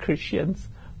as Christians,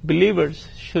 believers,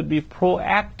 should be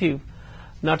proactive,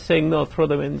 not saying, no, throw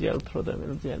them in jail. That's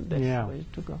the way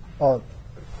to go.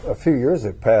 A few years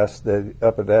have passed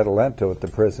up at Adelanto at the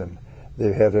prison.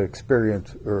 They had an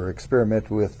experiment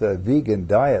with a vegan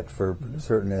diet for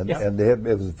certain, and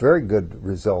it was very good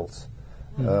results.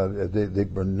 They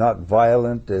were not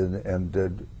violent,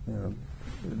 and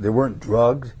they weren't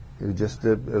drugged. It was just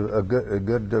a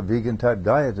good vegan type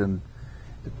diet, and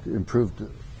it improved.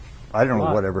 I don't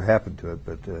know whatever happened to it,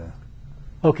 but.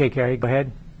 Okay, Carrie, go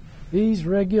ahead. These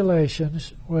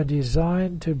regulations were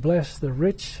designed to bless the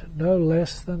rich no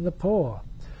less than the poor.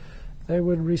 They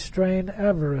would restrain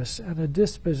avarice and a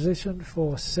disposition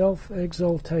for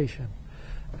self-exaltation,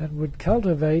 and would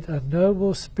cultivate a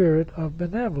noble spirit of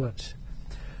benevolence.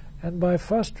 And by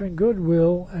fostering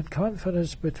goodwill and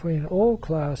confidence between all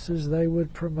classes, they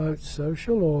would promote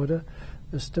social order,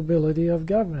 the stability of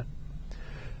government.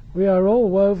 We are all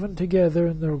woven together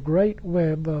in the great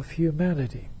web of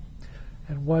humanity,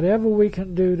 and whatever we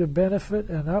can do to benefit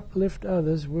and uplift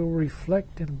others will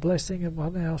reflect in blessing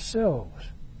upon ourselves.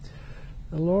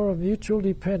 The law of mutual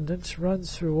dependence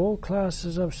runs through all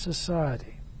classes of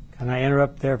society. Can I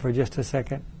interrupt there for just a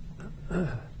second?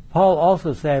 Paul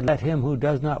also said, let him who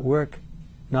does not work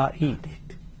not eat.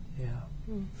 Yeah.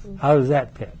 How does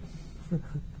that fit?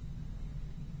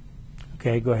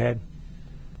 Okay, go ahead.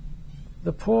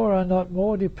 The poor are not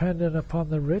more dependent upon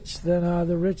the rich than are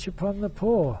the rich upon the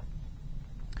poor.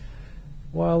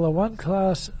 While the one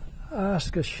class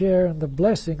ask a share in the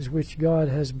blessings which God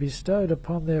has bestowed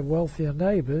upon their wealthier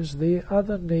neighbors, the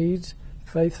other needs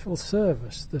faithful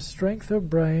service, the strength of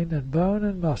brain and bone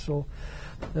and muscle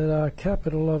that are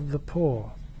capital of the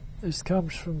poor. This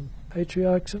comes from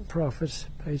Patriarchs and Prophets,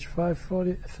 page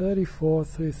 534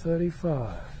 through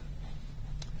 35.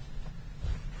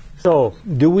 So,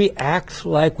 do we act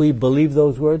like we believe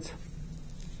those words?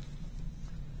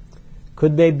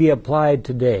 Could they be applied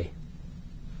today?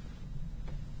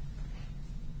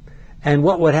 And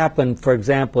what would happen, for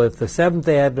example, if the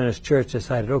Seventh-day Adventist Church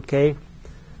decided, okay,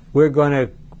 we're going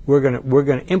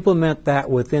to implement that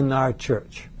within our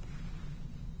church?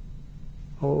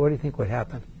 Well, what do you think would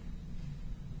happen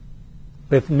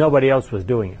if nobody else was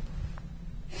doing it?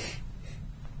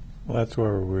 Well, that's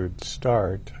where we would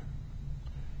start.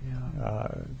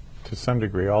 To some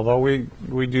degree, although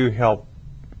we do help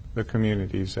the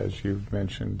communities, as you've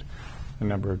mentioned a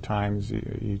number of times.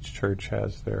 Each church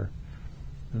has their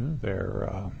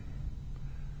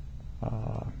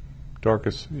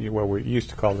Dorcas, what we used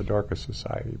to call the Dorcas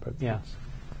Society, but yeah.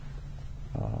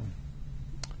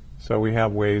 So we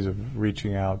have ways of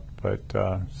reaching out, but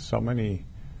so many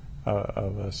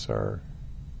of us our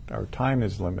time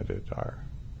is limited.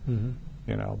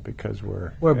 Because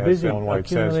we're busy Ellen White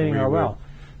accumulating says, our wealth.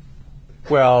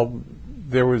 Well,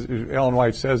 Ellen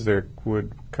White says there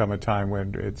would come a time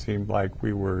when it seemed like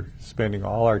we were spending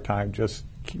all our time just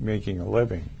making a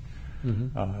living,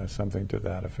 something to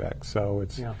that effect. So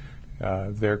it's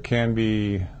there can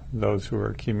be those who are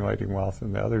accumulating wealth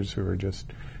and the others who are just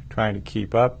trying to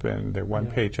keep up, and they're one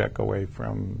paycheck away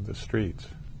from the streets.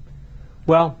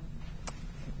 Well,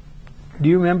 do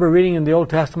you remember reading in the Old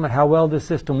Testament how well this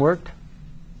system worked?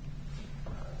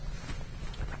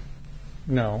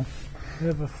 No.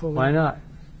 Never fully. Why not?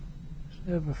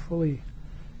 Never fully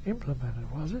implemented,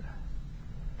 was it?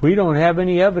 We don't have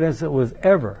any evidence that it was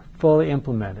ever fully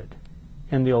implemented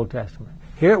in the Old Testament.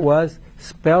 Here it was,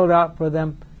 spelled out for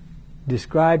them,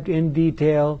 described in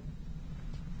detail.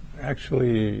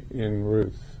 Actually, in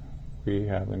Ruth, we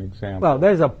have an example. Well,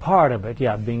 there's a part of it,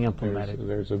 being implemented.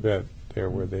 There's a bit there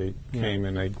where they came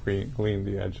and they gleaned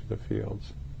the edge of the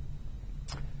fields.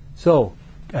 So,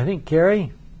 I think,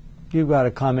 Carrie, you've got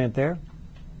a comment there.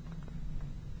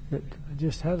 I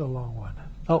just had a long one.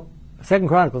 Oh, 2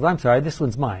 Chronicles, I'm sorry, this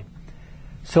one's mine.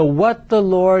 So what the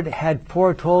Lord had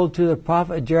foretold to the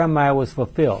prophet Jeremiah was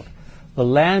fulfilled. The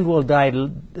land will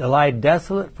lie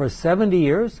desolate for 70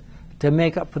 years to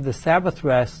make up for the Sabbath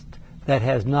rest that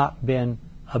has not been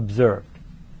observed.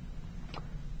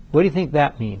 What do you think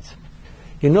that means?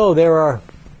 You know, there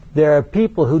are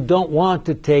people who don't want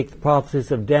to take the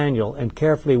prophecies of Daniel and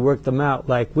carefully work them out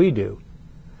like we do.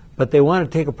 But they want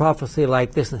to take a prophecy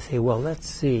like this and say, well, let's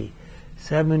see,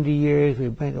 70 years,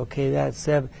 that's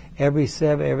every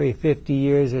 50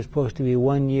 years there's supposed to be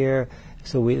 1 year.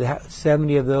 So we have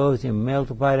 70 of those, and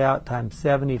multiply it out times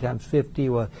 70 times 50.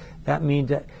 Well, that means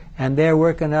that, and they're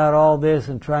working out all this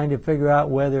and trying to figure out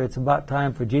whether it's about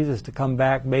time for Jesus to come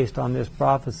back based on this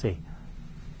prophecy.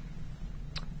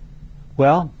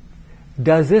 Well,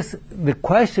 the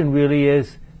question really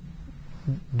is,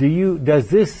 does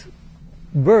this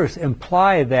verse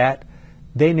imply that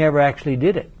they never actually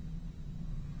did it?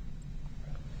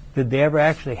 Did they ever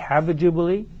actually have a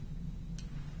Jubilee?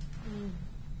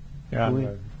 Yeah,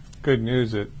 the good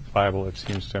news at Bible, it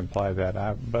seems to imply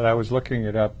that. But I was looking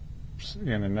it up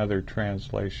in another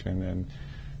translation, and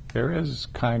there is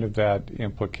kind of that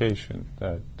implication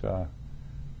that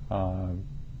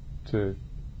to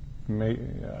make,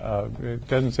 it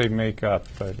doesn't say make up,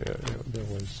 but there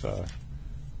was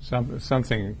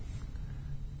something,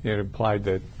 it implied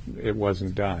that it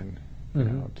wasn't done,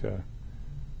 to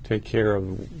take care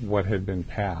of what had been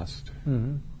passed.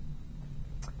 Mm-hmm.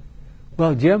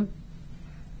 Well, Jim,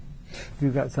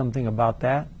 you got something about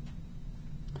that?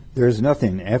 There is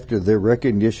nothing after their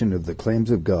recognition of the claims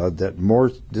of God that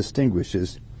more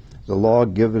distinguishes the laws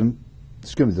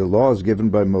given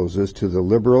by Moses to the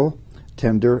liberal,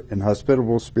 tender, and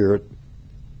hospitable spirit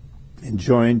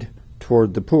enjoined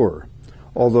toward the poor.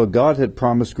 Although God had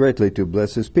promised greatly to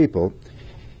bless his people,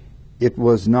 it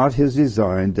was not his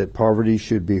design that poverty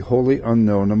should be wholly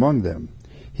unknown among them.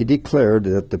 He declared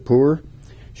that the poor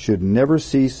should never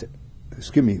cease out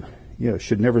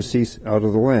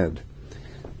of the land.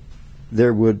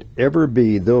 There would ever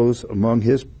be those among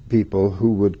his people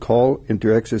who would call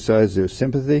into exercise their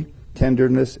sympathy,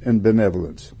 tenderness, and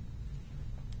benevolence.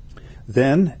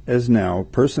 Then, as now,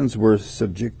 persons were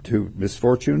subject to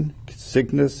misfortune,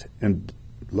 sickness, and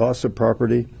loss of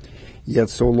property, yet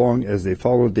so long as they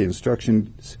followed the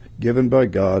instructions given by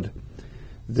God,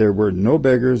 there were no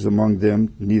beggars among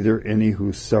them, neither any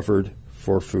who suffered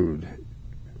for food.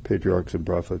 Patriarchs and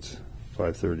Prophets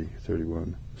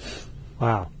 5:30-31.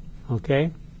 Wow.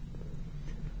 Okay.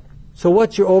 So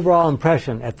what's your overall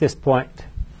impression at this point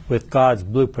with God's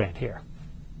blueprint here?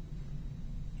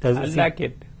 Does it like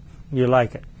it. You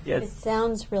like it? Yes. It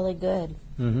sounds really good.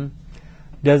 Mm-hmm.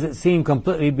 Does it seem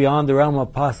completely beyond the realm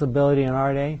of possibility in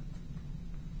our day?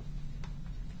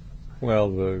 Well,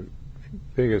 the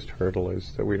biggest hurdle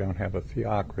is that we don't have a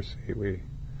theocracy.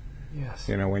 Yes.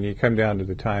 When you come down to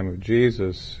the time of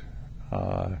Jesus,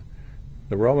 the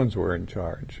Romans were in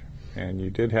charge, and you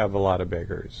did have a lot of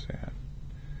beggars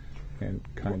and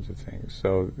kinds of things.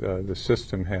 So the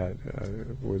system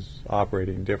was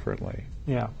operating differently.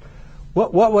 Yeah.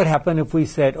 What would happen if we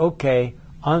said, okay,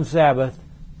 on Sabbath,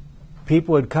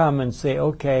 people would come and say,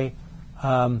 okay,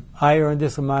 I earned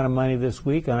this amount of money this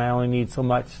week, and I only need so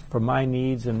much for my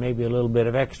needs and maybe a little bit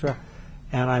of extra,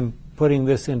 and I'm putting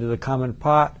this into the common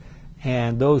pot,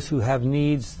 and those who have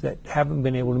needs that haven't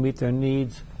been able to meet their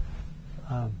needs,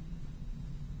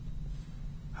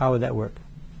 how would that work?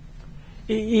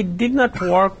 It did not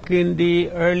work in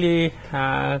the early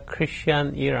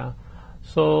Christian era.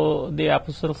 So the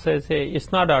apostle says, hey,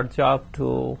 it's not our job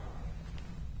to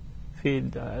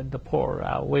feed the poor.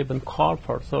 We even call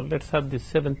for. So let's have these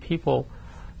 7 people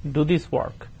do this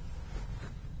work.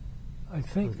 I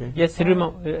think. Okay. Yes,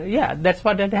 that's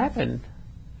what had happened.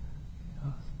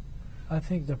 I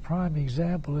think the prime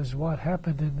example is what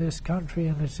happened in this country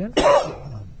in its infancy.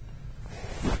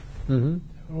 Mm-hmm.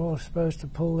 They're all supposed to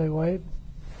pull their weight,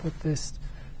 put this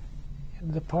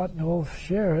in the pot, and all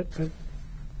share it, but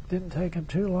didn't take them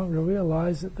too long to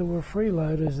realize that there were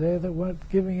freeloaders there that weren't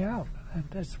giving out. And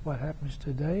that's what happens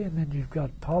today. And then you've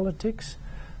got politics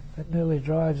that nearly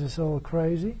drives us all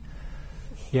crazy.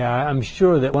 Yeah, I'm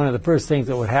sure that one of the first things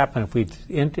that would happen if we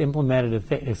implemented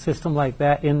a system like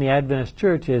that in the Adventist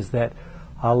Church is that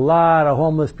a lot of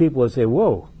homeless people would say,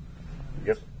 whoa.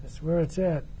 Yep. That's where it's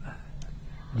at.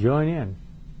 Join in.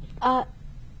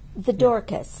 The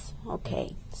Dorcas.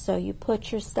 Okay, so you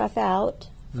put your stuff out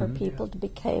for people to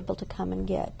be able to come and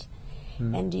get.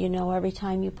 And do you know every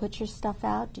time you put your stuff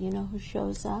out, do you know who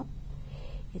shows up?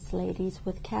 It's ladies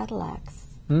with Cadillacs.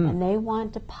 And they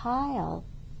want to pile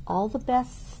all the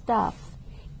best stuff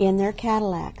in their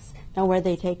Cadillacs. Now, where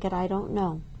they take it, I don't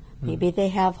know. Maybe they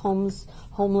have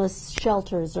homeless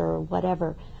shelters or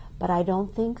whatever, but I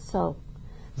don't think so.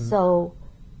 So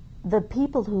the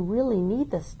people who really need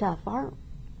the stuff aren't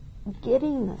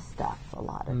getting the stuff a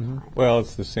lot of times. Well,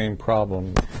 it's the same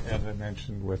problem as I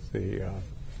mentioned with the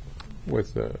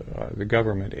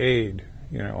government aid.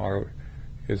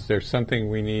 Is there something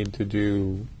we need to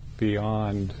do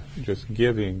beyond just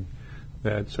giving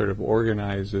that sort of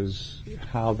organizes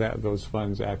how those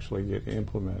funds actually get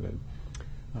implemented?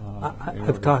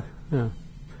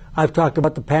 I've talked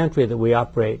about the pantry that we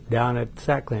operate down at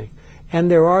SAC Clinic,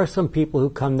 and there are some people who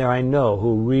come there I know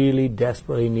who really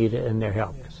desperately need it and their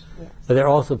help. Yes. But there are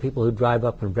also people who drive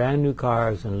up in brand new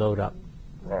cars and load up.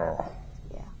 Yeah.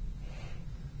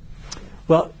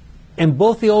 Well, in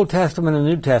both the Old Testament and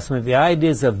the New Testament, the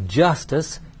ideas of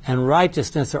justice and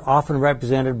righteousness are often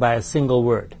represented by a single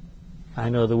word. I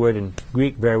know the word in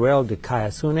Greek very well,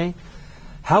 dikaiosune.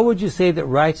 How would you say that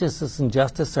righteousness and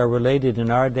justice are related in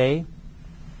our day?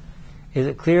 Is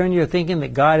it clear in your thinking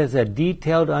that God has a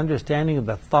detailed understanding of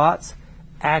the thoughts,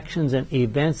 actions, and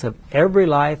events of every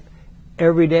life,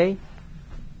 every day?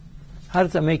 How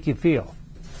does that make you feel?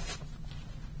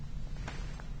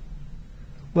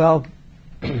 Well,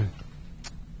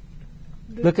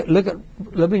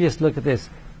 let me just look at this.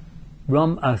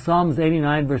 Psalms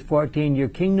 89, verse 14, your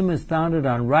kingdom is founded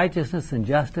on righteousness and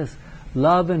justice,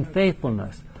 love and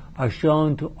faithfulness are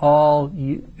shown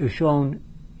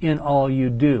in all you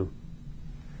do.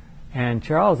 And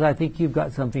Charles, I think you've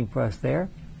got something for us there.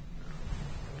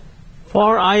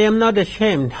 For I am not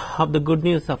ashamed of the good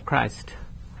news of Christ,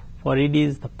 for it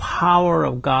is the power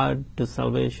of God to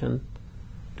salvation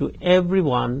to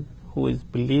everyone who is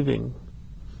believing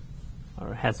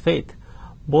or has faith,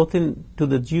 both to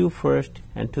the Jew first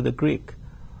and to the Greek.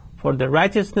 For the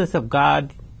righteousness of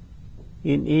God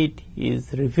in it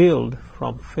is revealed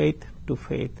from faith to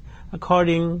faith,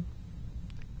 according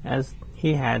as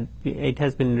it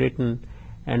has been written,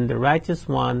 and the righteous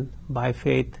one by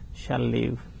faith shall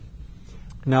live.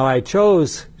 Now I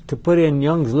chose to put in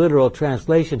Young's literal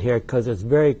translation here because it's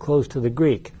very close to the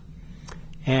Greek.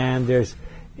 And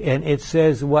it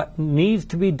says what needs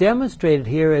to be demonstrated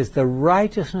here is the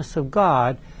righteousness of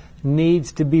God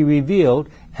needs to be revealed.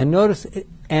 And notice,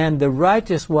 and the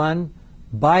righteous one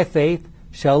by faith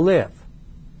shall live.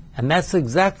 And that's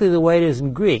exactly the way it is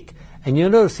in Greek. And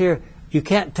you'll notice here, you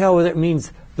can't tell whether it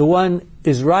means the one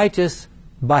is righteous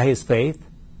by his faith,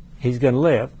 he's going to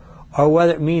live, or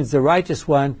whether it means the righteous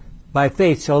one by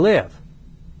faith shall live.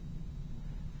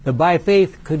 The by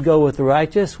faith could go with the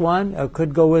righteous one, or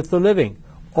could go with the living.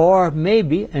 Or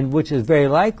maybe, and which is very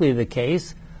likely the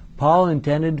case, Paul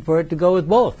intended for it to go with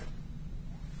both.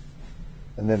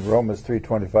 And then Romans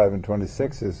 3:25 and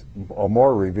 26 is a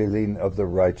more revealing of the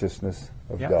righteousness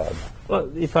of God. Well,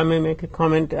 if I may make a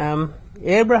comment,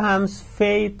 Abraham's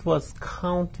faith was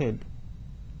counted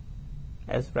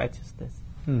as righteousness.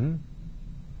 Mm-hmm.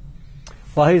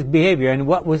 Well, his behavior, and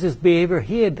what was his behavior?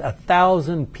 He had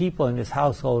 1,000 people in his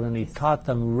household, and he taught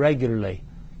them regularly.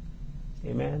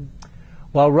 Amen.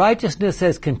 While righteousness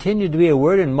has continued to be a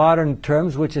word in modern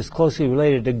terms which is closely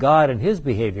related to God and his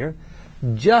behavior,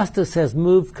 justice has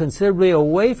moved considerably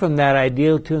away from that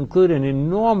ideal to include an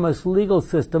enormous legal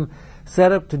system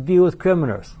set up to deal with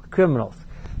criminals.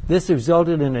 This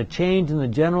resulted in a change in the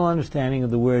general understanding of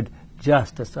the word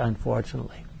justice,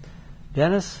 unfortunately.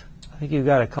 Dennis, I think you've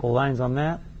got a couple lines on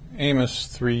that.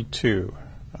 Amos 3:2.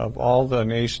 Of all the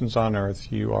nations on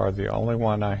earth, you are the only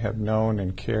one I have known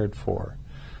and cared for.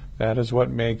 That is what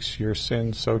makes your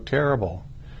sins so terrible,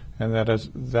 and that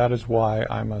is why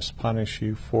I must punish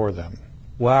you for them.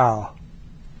 Wow.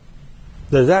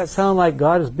 Does that sound like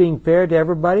God is being fair to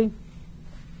everybody?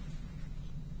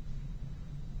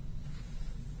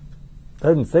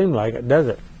 Doesn't seem like it, does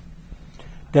it?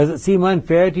 Does it seem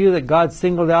unfair to you that God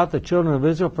singled out the children of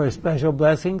Israel for his special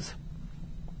blessings?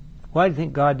 Why do you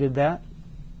think God did that?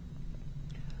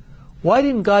 Why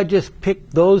didn't God just pick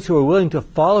those who were willing to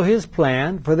follow his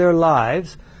plan for their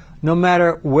lives, no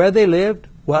matter where they lived,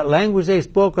 what language they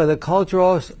spoke, or the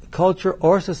culture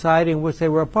or society in which they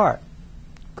were a part?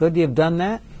 Could he have done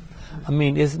that? I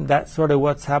mean, isn't that sort of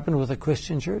what's happened with the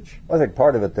Christian church? I think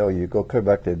part of it, though, you come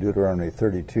back to Deuteronomy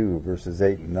 32, verses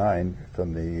 8 and 9,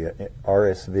 from the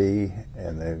RSV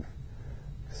and the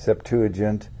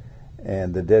Septuagint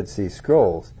and the Dead Sea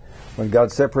Scrolls. When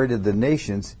God separated the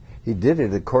nations, he did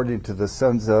it according to the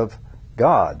sons of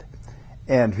God.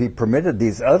 And he permitted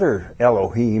these other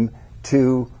Elohim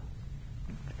to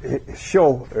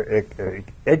show,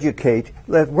 educate.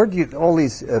 Where do all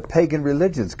these pagan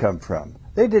religions come from?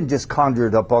 They didn't just conjure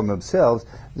it up on themselves.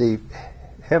 The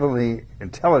heavenly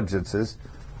intelligences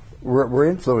were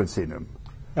influencing them.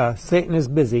 Satan is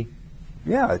busy.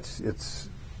 Yeah, it's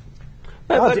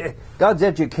God's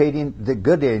educating the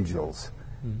good angels.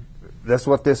 That's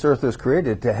what this earth was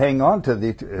created, to hang on to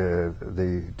the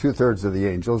 2/3 of the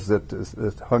angels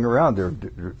that hung around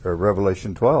there.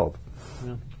 Revelation 12.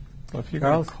 Yeah. Well, if you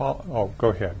can go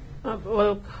ahead.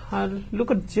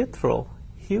 Look at Jethro.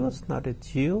 He was not a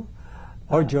Jew.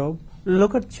 Or Job.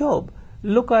 Look at Job.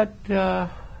 Look at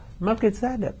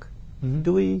Melchizedek.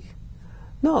 Mm-hmm.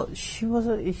 No,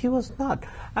 he was not.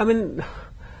 I mean,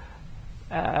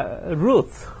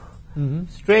 Ruth,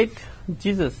 straight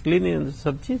Jesus, lineage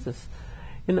of Jesus.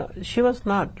 She was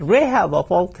not. Rahab, of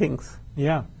all things.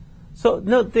 Yeah. So,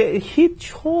 no, he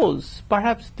chose.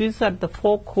 Perhaps these are the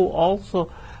folk who also.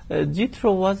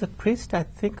 Jethro was a priest, I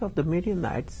think, of the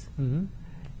Midianites. Mm-hmm.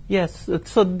 Yes,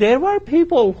 so there were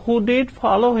people who did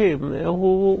follow him.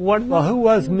 Who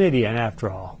was Midian, after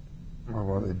all?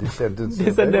 Well, the descendants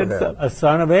of Abraham. A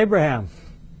son of Abraham.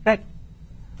 Right.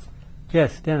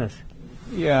 Yes, Dennis.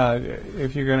 Yeah,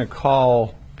 if you're going to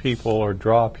call people or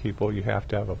draw people, you have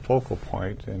to have a focal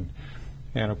point.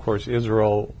 And of course,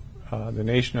 Israel, the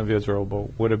nation of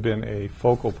Israel, would have been a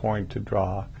focal point to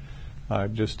draw,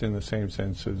 just in the same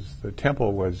sense as the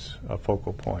temple was a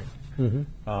focal point.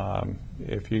 Mm-hmm.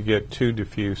 If you get too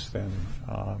diffuse, then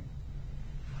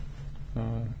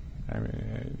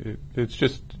it's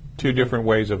just two different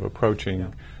ways of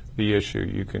approaching the issue.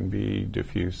 You can be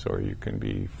diffuse or you can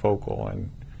be focal,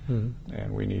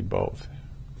 and we need both.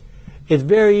 It's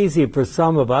very easy for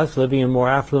some of us living in more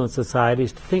affluent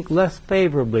societies to think less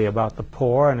favorably about the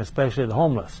poor and especially the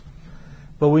homeless.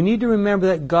 But we need to remember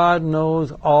that God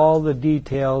knows all the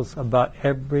details about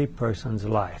every person's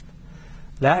life.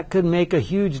 That could make a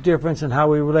huge difference in how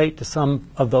we relate to some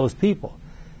of those people.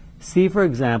 See, for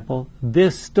example,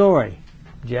 this story.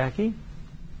 Jackie?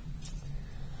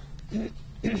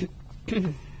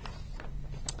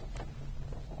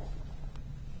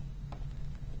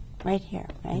 Right here,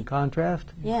 right? In contrast?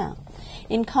 Yeah.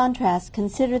 In contrast,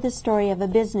 consider the story of a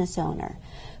business owner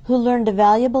who learned a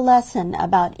valuable lesson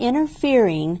about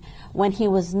interfering when he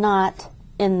was not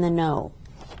in the know.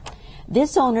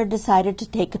 This owner decided to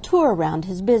take a tour around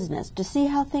his business to see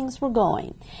how things were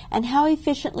going and how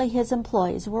efficiently his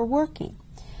employees were working.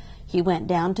 He went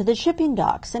down to the shipping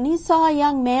docks and he saw a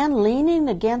young man leaning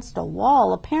against a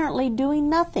wall, apparently doing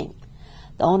nothing.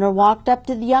 The owner walked up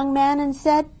to the young man and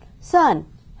said, "Son,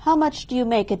 how much do you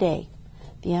make a day?"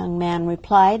 The young man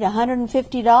replied,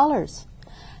 $150.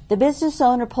 The business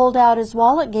owner pulled out his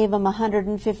wallet, gave him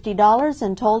 $150,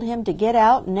 and told him to get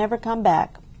out and never come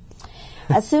back.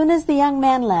 As soon as the young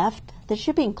man left, the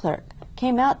shipping clerk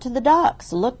came out to the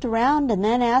docks, looked around, and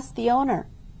then asked the owner,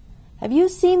 "Have you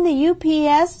seen the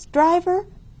UPS driver?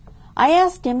 I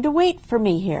asked him to wait for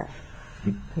me here."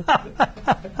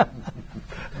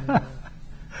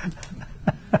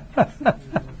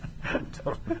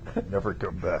 Never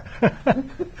come back.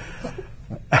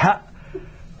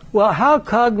 Well, how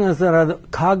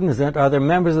cognizant are the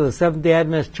members of the Seventh-day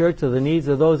Adventist Church of the needs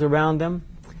of those around them?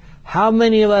 How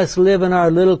many of us live in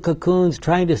our little cocoons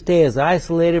trying to stay as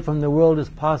isolated from the world as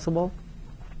possible?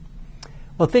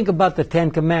 Well, think about the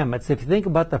Ten Commandments. If you think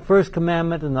about the first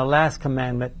commandment and the last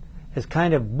commandment as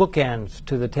kind of bookends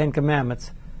to the Ten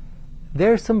Commandments,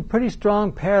 there's some pretty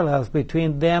strong parallels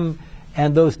between them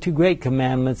and those two great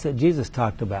commandments that Jesus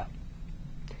talked about.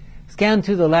 Scan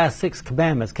through the last 6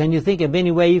 commandments. Can you think of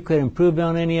any way you could improve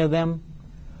on any of them?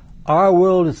 Our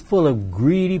world is full of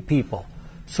greedy people.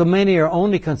 So many are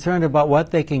only concerned about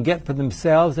what they can get for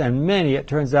themselves, and many, it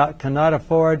turns out, cannot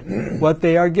afford what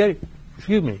they are getting.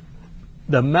 Excuse me.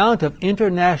 The amount of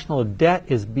international debt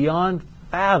is beyond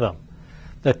fathom.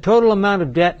 The total amount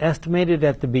of debt estimated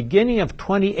at the beginning of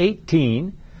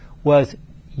 2018 was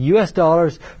US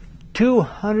dollars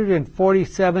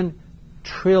 247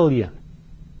 trillion.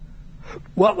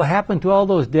 What will happen to all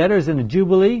those debtors in the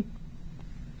Jubilee?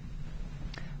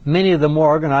 Many of the more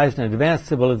organized and advanced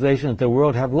civilizations of the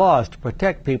world have laws to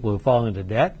protect people who fall into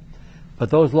debt, but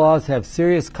those laws have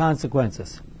serious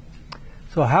consequences.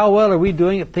 So how well are we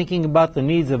doing at thinking about the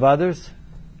needs of others?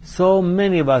 So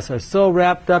many of us are so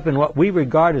wrapped up in what we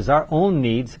regard as our own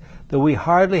needs that we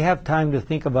hardly have time to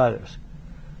think of others.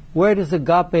 Where does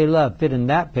agape love fit in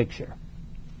that picture?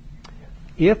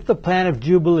 If the plan of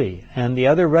Jubilee and the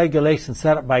other regulations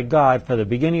set up by God for the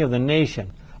beginning of the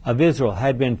nation of Israel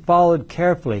had been followed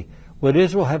carefully, would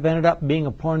Israel have ended up being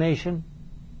a poor nation?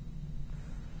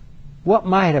 What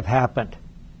might have happened?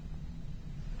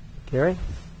 Gary?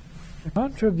 The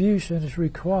contributions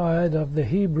required of the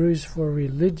Hebrews for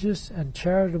religious and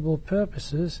charitable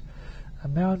purposes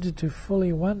amounted to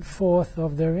fully 1/4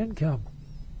 of their income.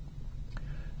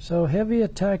 So heavy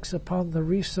attacks upon the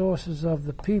resources of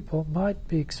the people might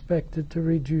be expected to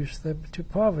reduce them to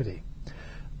poverty.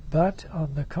 But,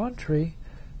 on the contrary,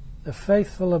 the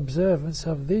faithful observance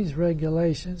of these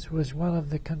regulations was one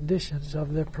of the conditions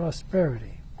of their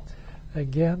prosperity.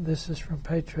 Again, this is from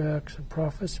Patriarchs and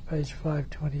Prophets, page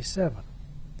 527.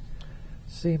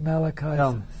 See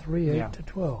Malachi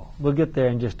 3:8-12. We'll get there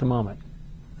in just a moment.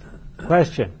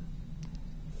 Question.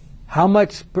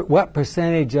 What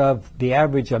percentage of the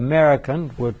average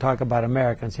American, we'll talk about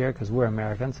Americans here because we're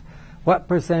Americans, what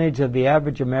percentage of the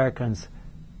average American's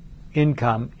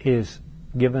income is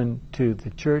given to the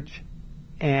church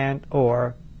and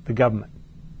or the government?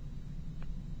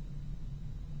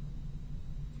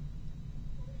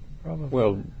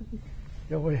 Probably.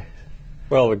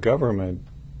 Well, the government,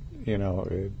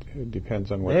 it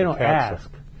depends on what they the don't tax.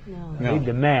 ask. No. They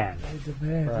demand. They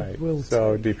demand Right. it will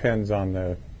So it take. depends on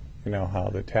the, how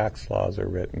the tax laws are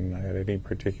written at any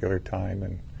particular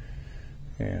time,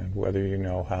 and whether you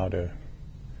know how to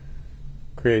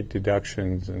create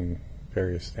deductions and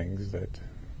various things that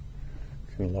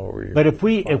can lower your. But if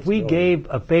we responsibility. gave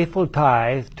a faithful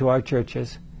tithe to our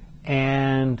churches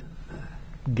and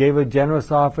gave a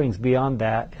generous offerings beyond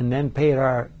that and then paid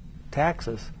our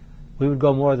taxes, we would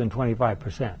go more than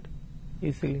 25%.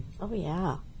 Easily. Oh,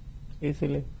 yeah.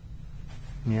 Easily.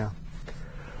 Yeah.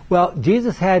 Well,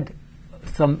 Jesus had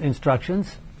some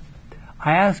instructions.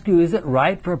 I ask you, is it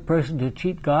right for a person to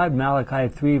cheat God? Malachi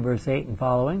 3, verse 8 and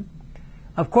following.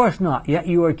 Of course not. Yet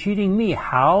you are cheating me.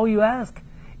 How, you ask?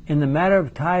 In the matter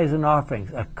of tithes and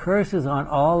offerings, a curse is on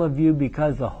all of you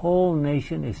because the whole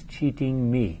nation is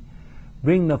cheating me.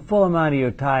 Bring the full amount of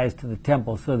your tithes to the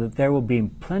temple so that there will be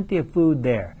plenty of food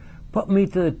there. Put me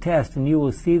to the test, and you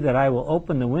will see that I will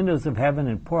open the windows of heaven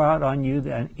and pour out on you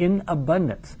in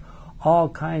abundance all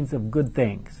kinds of good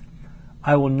things.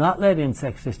 I will not let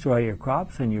insects destroy your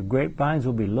crops, and your grapevines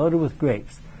will be loaded with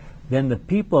grapes. Then the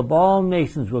people of all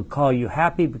nations will call you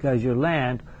happy because your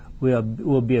land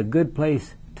will be a good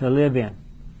place to live in.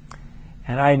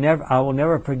 And I will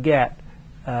never forget,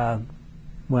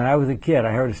 when I was a kid,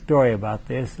 I heard a story about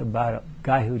this, about a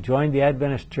guy who joined the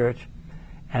Adventist church,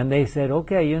 and they said,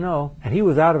 okay, you know, and he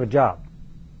was out of a job,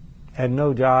 had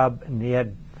no job, and he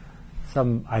had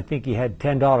I think he had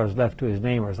 $10 left to his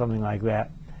name or something like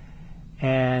that.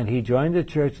 And he joined the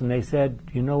church, and they said,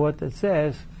 you know what that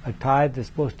says? A tithe is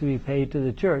supposed to be paid to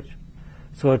the church.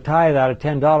 So a tithe out of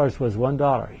 $10 was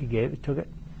 $1. He gave it to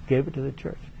the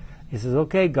church. He says,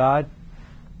 okay, God,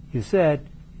 you said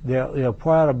they'll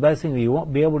pour out a blessing that you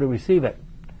won't be able to receive it.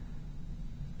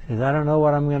 He says, I don't know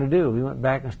what I'm going to do. We went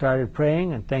back and started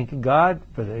praying and thanking God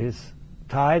for his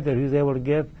tithe that he was able to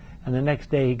give, and the next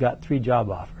day he got 3 job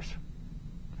offers.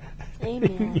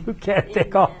 Amen. You can't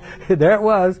take off. There it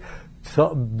was.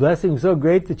 So blessing so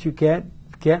great that you can't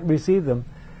receive them.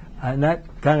 And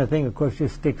that kind of thing, of course,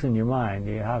 just sticks in your mind.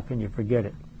 How can you forget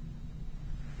it?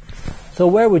 So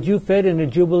where would you fit in a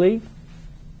Jubilee?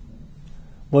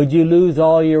 Would you lose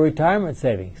all your retirement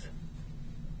savings?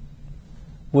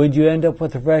 Would you end up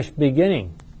with a fresh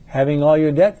beginning, having all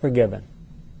your debt forgiven?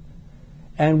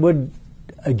 And would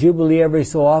a Jubilee every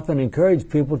so often encourage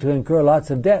people to incur lots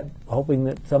of debt, hoping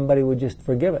that somebody would just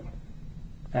forgive it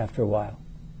after a while?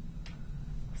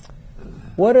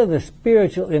 What are the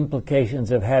spiritual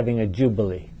implications of having a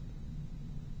Jubilee?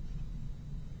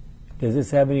 Does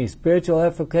this have any spiritual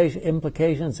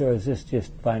implications, or is this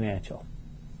just financial?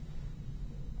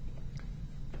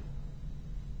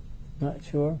 Not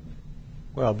sure.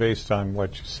 Well, based on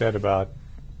what you said about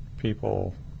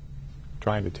people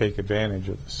trying to take advantage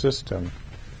of the system,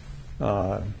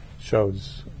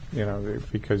 shows,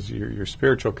 because your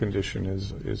spiritual condition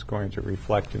is going to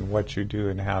reflect in what you do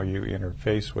and how you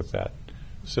interface with that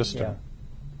system.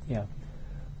 Yeah.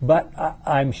 But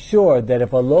I'm sure that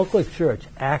if a local church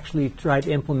actually tried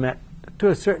to implement, to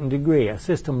a certain degree, a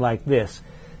system like this,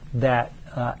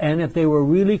 and if they were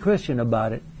really Christian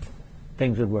about it,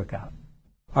 things would work out.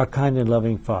 Our kind and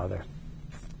loving Father,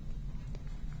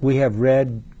 we have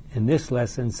read in this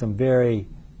lesson some very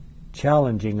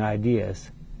challenging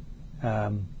ideas.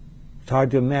 It's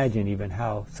hard to imagine even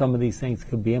how some of these things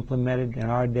could be implemented in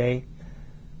our day.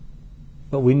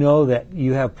 But we know that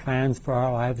you have plans for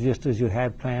our lives just as you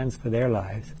had plans for their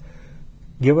lives.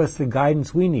 Give us the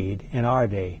guidance we need in our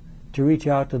day to reach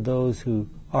out to those who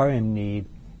are in need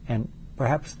and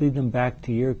perhaps lead them back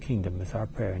to your kingdom is our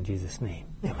prayer in Jesus' name.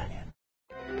 Amen.